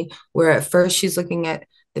ceremony where at first she's looking at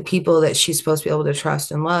the people that she's supposed to be able to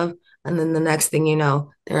trust and love. And then the next thing you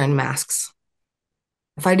know, they're in masks.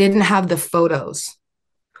 If I didn't have the photos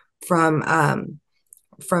from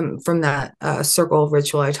from that circle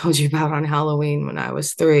ritual I told you about on Halloween when I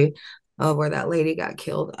was 3, where that lady got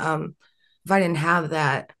killed. If I didn't have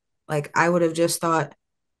that, like I would have just thought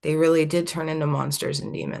they really did turn into monsters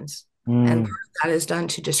and demons. And part Mm, of that is done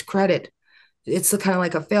to discredit. It's kind of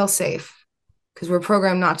like a fail safe because we're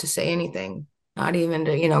programmed not to say anything, not even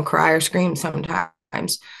to, cry or scream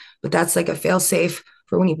sometimes. But that's like a fail safe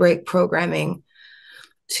for when you break programming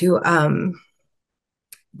to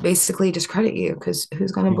basically discredit you because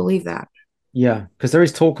who's going to yeah. believe that? Yeah, because there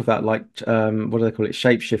is talk of that, like what do they call it,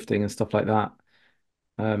 shape shifting and stuff like that.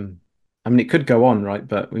 I mean, it could go on, right?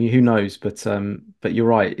 But who knows? But you're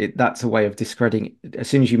right. That's a way of discrediting. As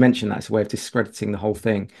soon as you mention that, it's a way of discrediting the whole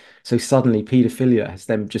thing. So suddenly, paedophilia has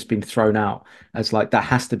then just been thrown out as like that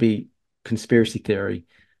has to be conspiracy theory,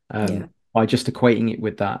 Yeah. by just equating it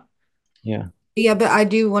with that. Yeah. Yeah, but I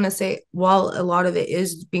do want to say, while a lot of it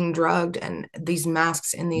is being drugged and these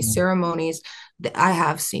masks in these Mm, ceremonies, that I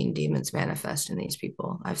have seen demons manifest in these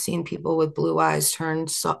people. I've seen people with blue eyes turn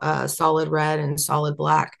solid red and solid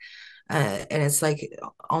black, and it's like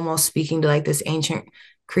almost speaking to like this ancient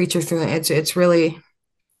creature through it. It's really,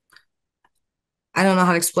 I don't know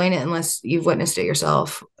how to explain it unless you've witnessed it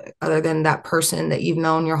yourself. Other than that person that you've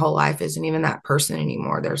known your whole life isn't even that person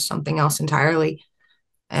anymore. There's something else entirely.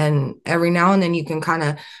 And every now and then you can kind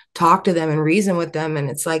of talk to them and reason with them. And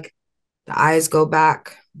it's like the eyes go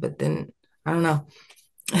back, but then I don't know.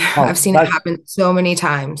 I've oh, seen it that's happen so many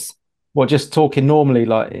times. what just talking normally,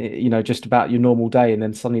 like just about your normal day, and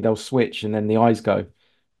then suddenly they'll switch, and then the eyes go.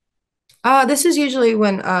 This is usually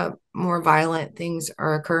when more violent things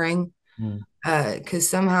are occurring. Mm, Because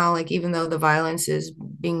somehow, like, even though the violence is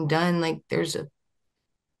being done, like, there's a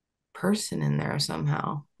person in there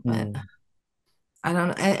somehow. But mm, I don't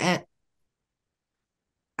know. And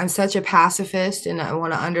I'm such a pacifist and I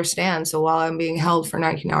want to understand. So while I'm being held for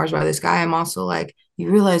 19 hours by this guy, I'm also like, you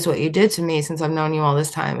realize what you did to me since I've known you all this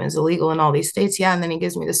time is illegal in all these states. Yeah. And then he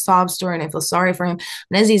gives me the sob story and I feel sorry for him.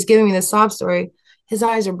 And as he's giving me the sob story, his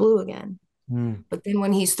eyes are blue again. mm, But then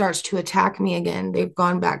when he starts to attack me again, they've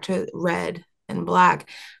gone back to red and black.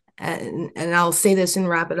 And I'll say this and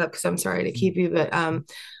wrap it up because I'm sorry to keep you, but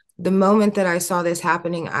the moment that I saw this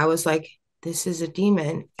happening, I was like, this is a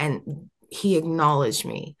demon. And he acknowledged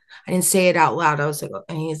me. I didn't say it out loud. I was like, oh,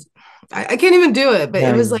 and I can't even do it, but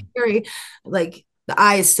it yeah, was yeah. like very, like the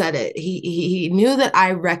eyes said it. He knew that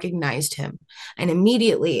I recognized him. And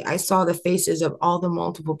immediately I saw the faces of all the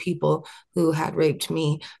multiple people who had raped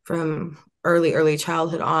me from early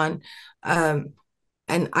childhood on. Um,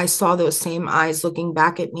 and I saw those same eyes looking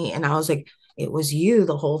back at me, and I was like, it was you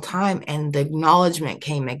the whole time. And the acknowledgement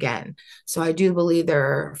came again. So I do believe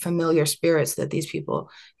there are familiar spirits that these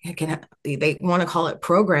people they want to call it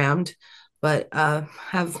programmed, but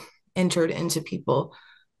have entered into people.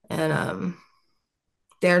 And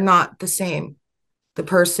they're not the same. The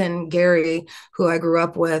person, Gary, who I grew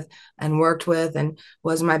up with and worked with and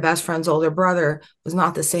was my best friend's older brother, was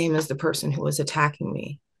not the same as the person who was attacking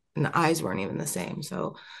me. And the eyes weren't even the same.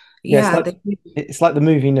 So, Yeah, it's yeah, like it's like the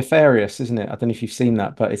movie Nefarious, isn't it? I don't know if you've seen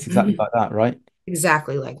that, but it's exactly like that, right?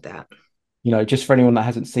 exactly like that. Just for anyone that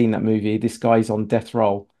hasn't seen that movie, this guy's on death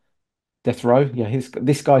row. Death row, yeah,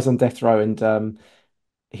 this guy's on death row, and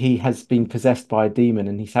he has been possessed by a demon,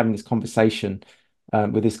 and he's having this conversation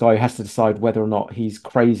with this guy who has to decide whether or not he's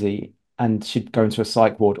crazy and should go into a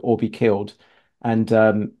psych ward or be killed.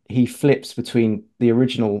 And he flips between the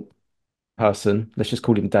original person, let's just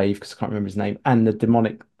call him Dave because I can't remember his name, and the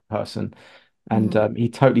demonic person. And Mhm. he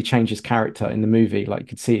totally changed his character in the movie. Like you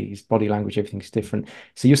could see his body language, everything's different.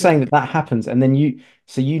 So you're Yeah. saying that that happens, and then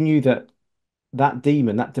so you knew that that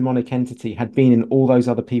demon, that demonic entity, had been in all those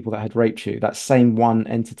other people that had raped you. That same one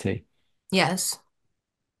entity. Yes.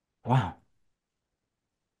 Wow.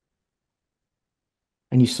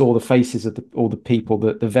 And you saw the faces of all the people,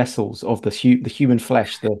 the vessels of the human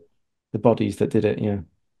flesh, the bodies that did it. Yeah.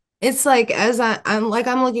 It's like as I'm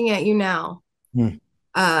looking at you now, Mm,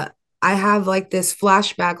 uh I have like this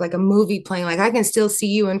flashback, like a movie playing. Like I can still see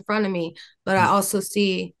you in front of me, but I mm, also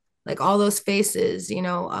see like all those faces,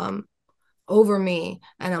 over me.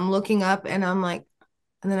 And I'm looking up and I'm like,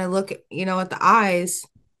 and then I look, at the eyes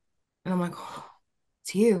and I'm like, oh,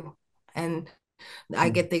 it's you. And I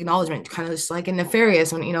mm, get the acknowledgement, kind of just like in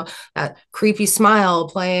Nefarious when, that creepy smile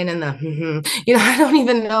playing and I don't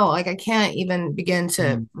even know. Like I can't even begin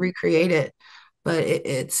to mm. recreate it. But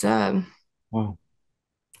Wow.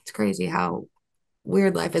 it's crazy how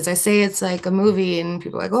weird life is. I say it's like a movie and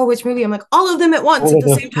people are like, oh, which movie? I'm like, all of them at once All at of the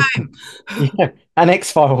same them. time. Yeah. And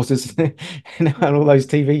X-Files is and all those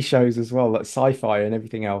TV shows as well, like sci-fi and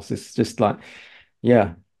everything else. It's just like,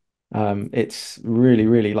 yeah. It's really,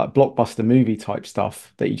 really like blockbuster movie type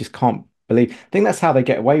stuff that you just can't believe. I think that's how they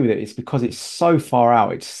get away with it. It's because it's so far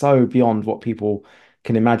out, it's so beyond what people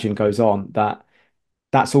can imagine goes on that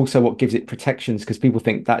that's also what gives it protections because people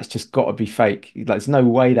think that's just got to be fake. Like, there's no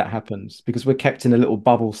way that happens because we're kept in a little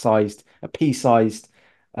bubble sized, a pea-sized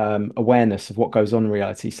awareness of what goes on in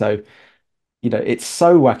reality. So, it's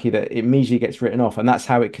so wacky that it immediately gets written off, and that's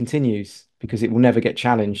how it continues because it will never get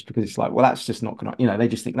challenged because it's like, well, that's just not gonna, they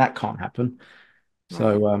just think that can't happen.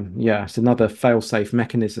 Right. So, yeah, it's another fail-safe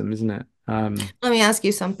mechanism, isn't it? Let me ask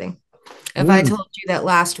you something. If I Mm. told you that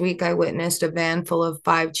last week I witnessed a van full of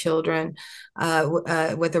 5 children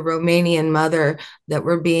with a Romanian mother that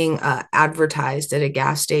were being advertised at a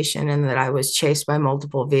gas station and that I was chased by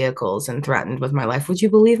multiple vehicles and threatened with my life, would you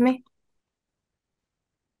believe me?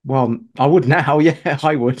 Well, I would now. Yeah,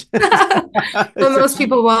 I would. But most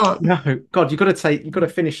people won't. No, God, you got to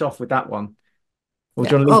finish off with that one. Or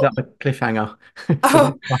do Yeah. you want to leave that a cliffhanger for Oh,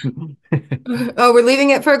 next time? oh, we're leaving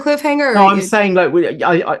it for a cliffhanger, or No, I'm you? saying like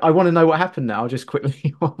I want to know what happened now. Just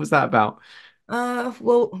quickly, what was that about?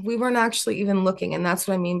 Well, we weren't actually even looking, and that's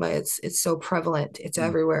what I mean by it's so prevalent. It's Mm,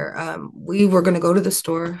 everywhere. We were going to go to the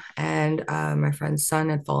store, and my friend's son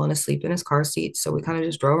had fallen asleep in his car seat, so we kind of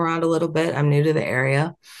just drove around a little bit. I'm new to the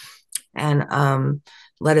area, and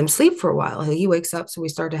let him sleep for a while. He wakes up, so we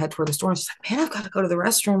start to head toward the store. And she's like, "Man, I've got to go to the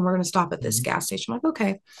restroom. We're going to stop at this mm, gas station." I'm like,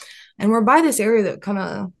 "Okay." And we're by this area that kind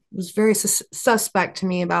of was very suspect to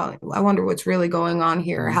me about, I wonder what's really going on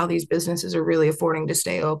here, mm, how these businesses are really affording to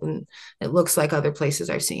stay open. It looks like other places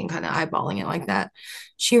I've seen, kind of eyeballing it like that.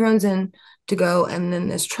 She runs in to go, and then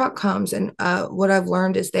this truck comes, and what I've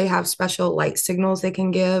learned is they have special light signals they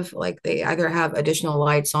can give, like they either have additional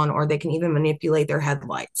lights on or they can even manipulate their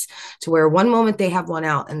headlights to where one moment they have one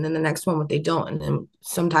out and then the next moment they don't, and then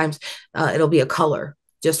sometimes it'll be a color,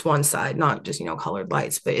 just one side, not just, colored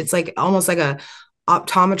lights, but it's like almost like a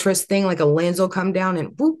optometrist thing, like a lens will come down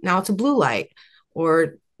and whoop, now it's a blue light,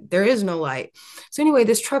 or there is no light. So anyway,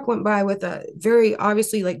 this truck went by with a very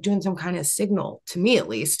obviously like doing some kind of signal to me at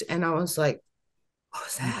least. And I was like, what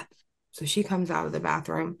was mm, that? So she comes out of the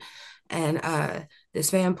bathroom and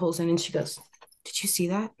this van pulls in and she goes, did you see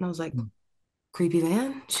that? And I was like, mm, creepy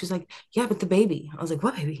van? She's like, yeah, but the baby. I was like,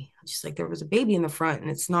 what baby? She's like, there was a baby in the front and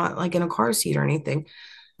it's not like in a car seat or anything.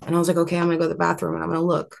 And I was like, okay, I'm gonna go to the bathroom and I'm gonna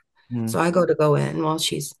look. mm, So I go in while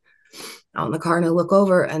she's out in the car and I look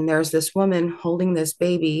over and there's this woman holding this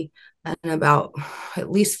baby and about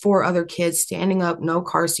at least 4 other kids standing up, no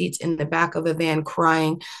car seats in the back of a van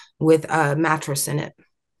crying with a mattress in it.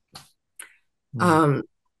 mm, Um,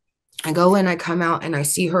 I go in, I come out, and I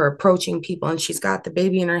see her approaching people, and she's got the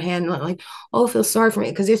baby in her hand, like, oh, feel sorry for me.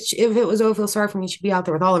 Because if it was, oh, feel sorry for me, she'd be out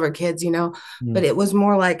there with all of her kids. But mm, it was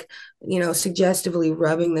more like, suggestively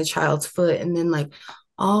rubbing the child's foot, and then like,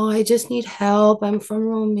 oh, I just need help. I'm from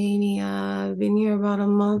Romania. I've been here about a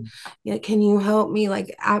month. Yeah, can you help me?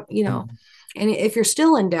 Like, mm, and if you're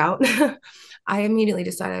still in doubt, I immediately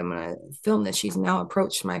decided I'm going to film this. She's now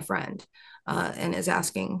approached my friend and is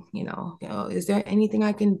asking, is there anything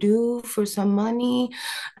I can do for some money?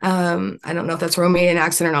 I don't know if that's a Romanian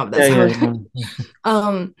accent or not, but yeah, that's yeah, hard. no,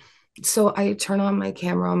 um, so I turn on my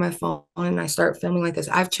camera on my phone and I start filming like this.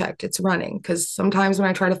 I've checked it's running because sometimes when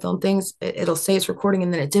I try to film things, it'll say it's recording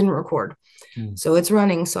and then it didn't record. mm, So it's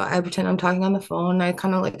running. So I pretend I'm talking on the phone. I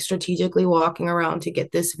kind of like strategically walking around to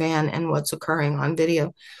get this van and what's occurring on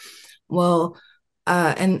video. Well,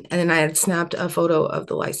 and then I had snapped a photo of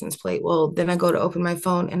the license plate. Well, then I go to open my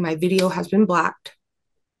phone and my video has been blacked.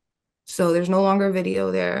 So there's no longer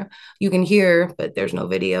video there. You can hear, but there's no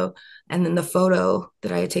video. And then the photo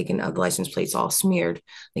that I had taken of the license plate's all smeared.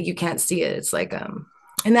 Like you can't see it. It's like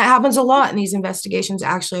and that happens a lot in these investigations.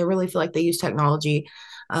 Actually, I really feel like they use technology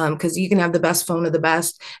because you can have the best phone of the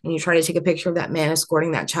best, and you try to take a picture of that man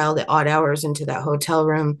escorting that child at odd hours into that hotel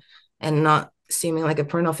room, and not seeming like a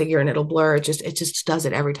parental figure, and it'll blur. It just does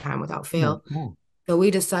it every time without mm, fail. oh, So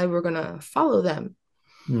we decide we're gonna follow them,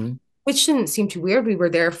 mm, which didn't seem too weird. We were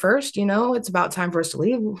there first, it's about time for us to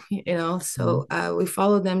leave. mm, So we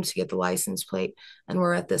followed them to get the license plate, and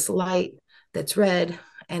we're at this light that's red.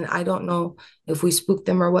 And I don't know if we spooked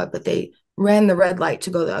them or what, but they ran the red light to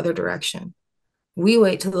go the other direction. We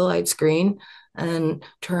wait till the light's green and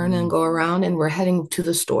turn and mm, go around, and we're heading to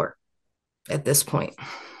the store at this point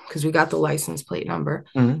because we got the license plate number.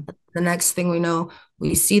 mm, The next thing we know,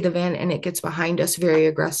 we see the van and it gets behind us very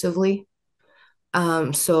aggressively.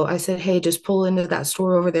 So I said, hey, just pull into that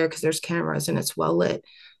store over there because there's cameras and it's well lit.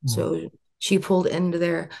 mm, So she pulled into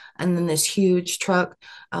there, and then this huge truck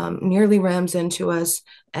nearly rams into us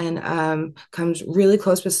and comes really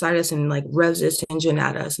close beside us and like revs its engine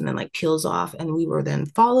at us and then like peels off. And we were then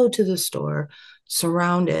followed to the store,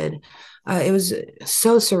 surrounded. It was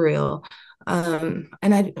so surreal. And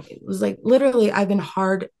it was like literally, I've been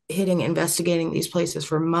hard hitting investigating these places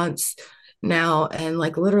for months, now. And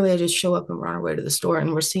like literally, I just show up and we're on our way to the store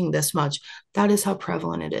and we're seeing this much. That is how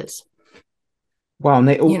prevalent it is. Wow, and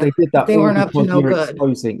You know, they did if that they all weren't up to because no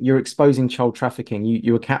good. you're exposing child trafficking.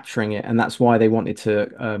 You were capturing it, and that's why they wanted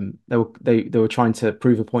to they were trying to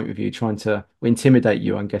prove a point with you, trying to intimidate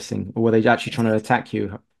you, I'm guessing. Or were they actually trying to Yes. attack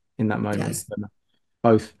you in that moment? Yes.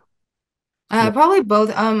 Both. Yeah. Probably both.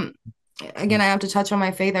 Again, I have to touch on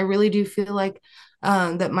my faith. I really do feel like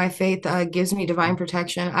that my faith gives me divine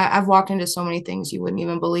protection. I've walked into so many things you wouldn't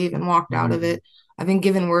even believe and walked out of Mm. it. I've been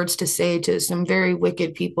given words to say to some very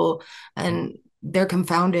wicked people, and they're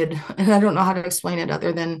confounded. And I don't know how to explain it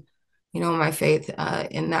other than, my faith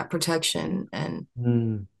in that protection and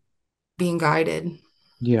Mm. being guided.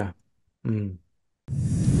 Yeah. Mm.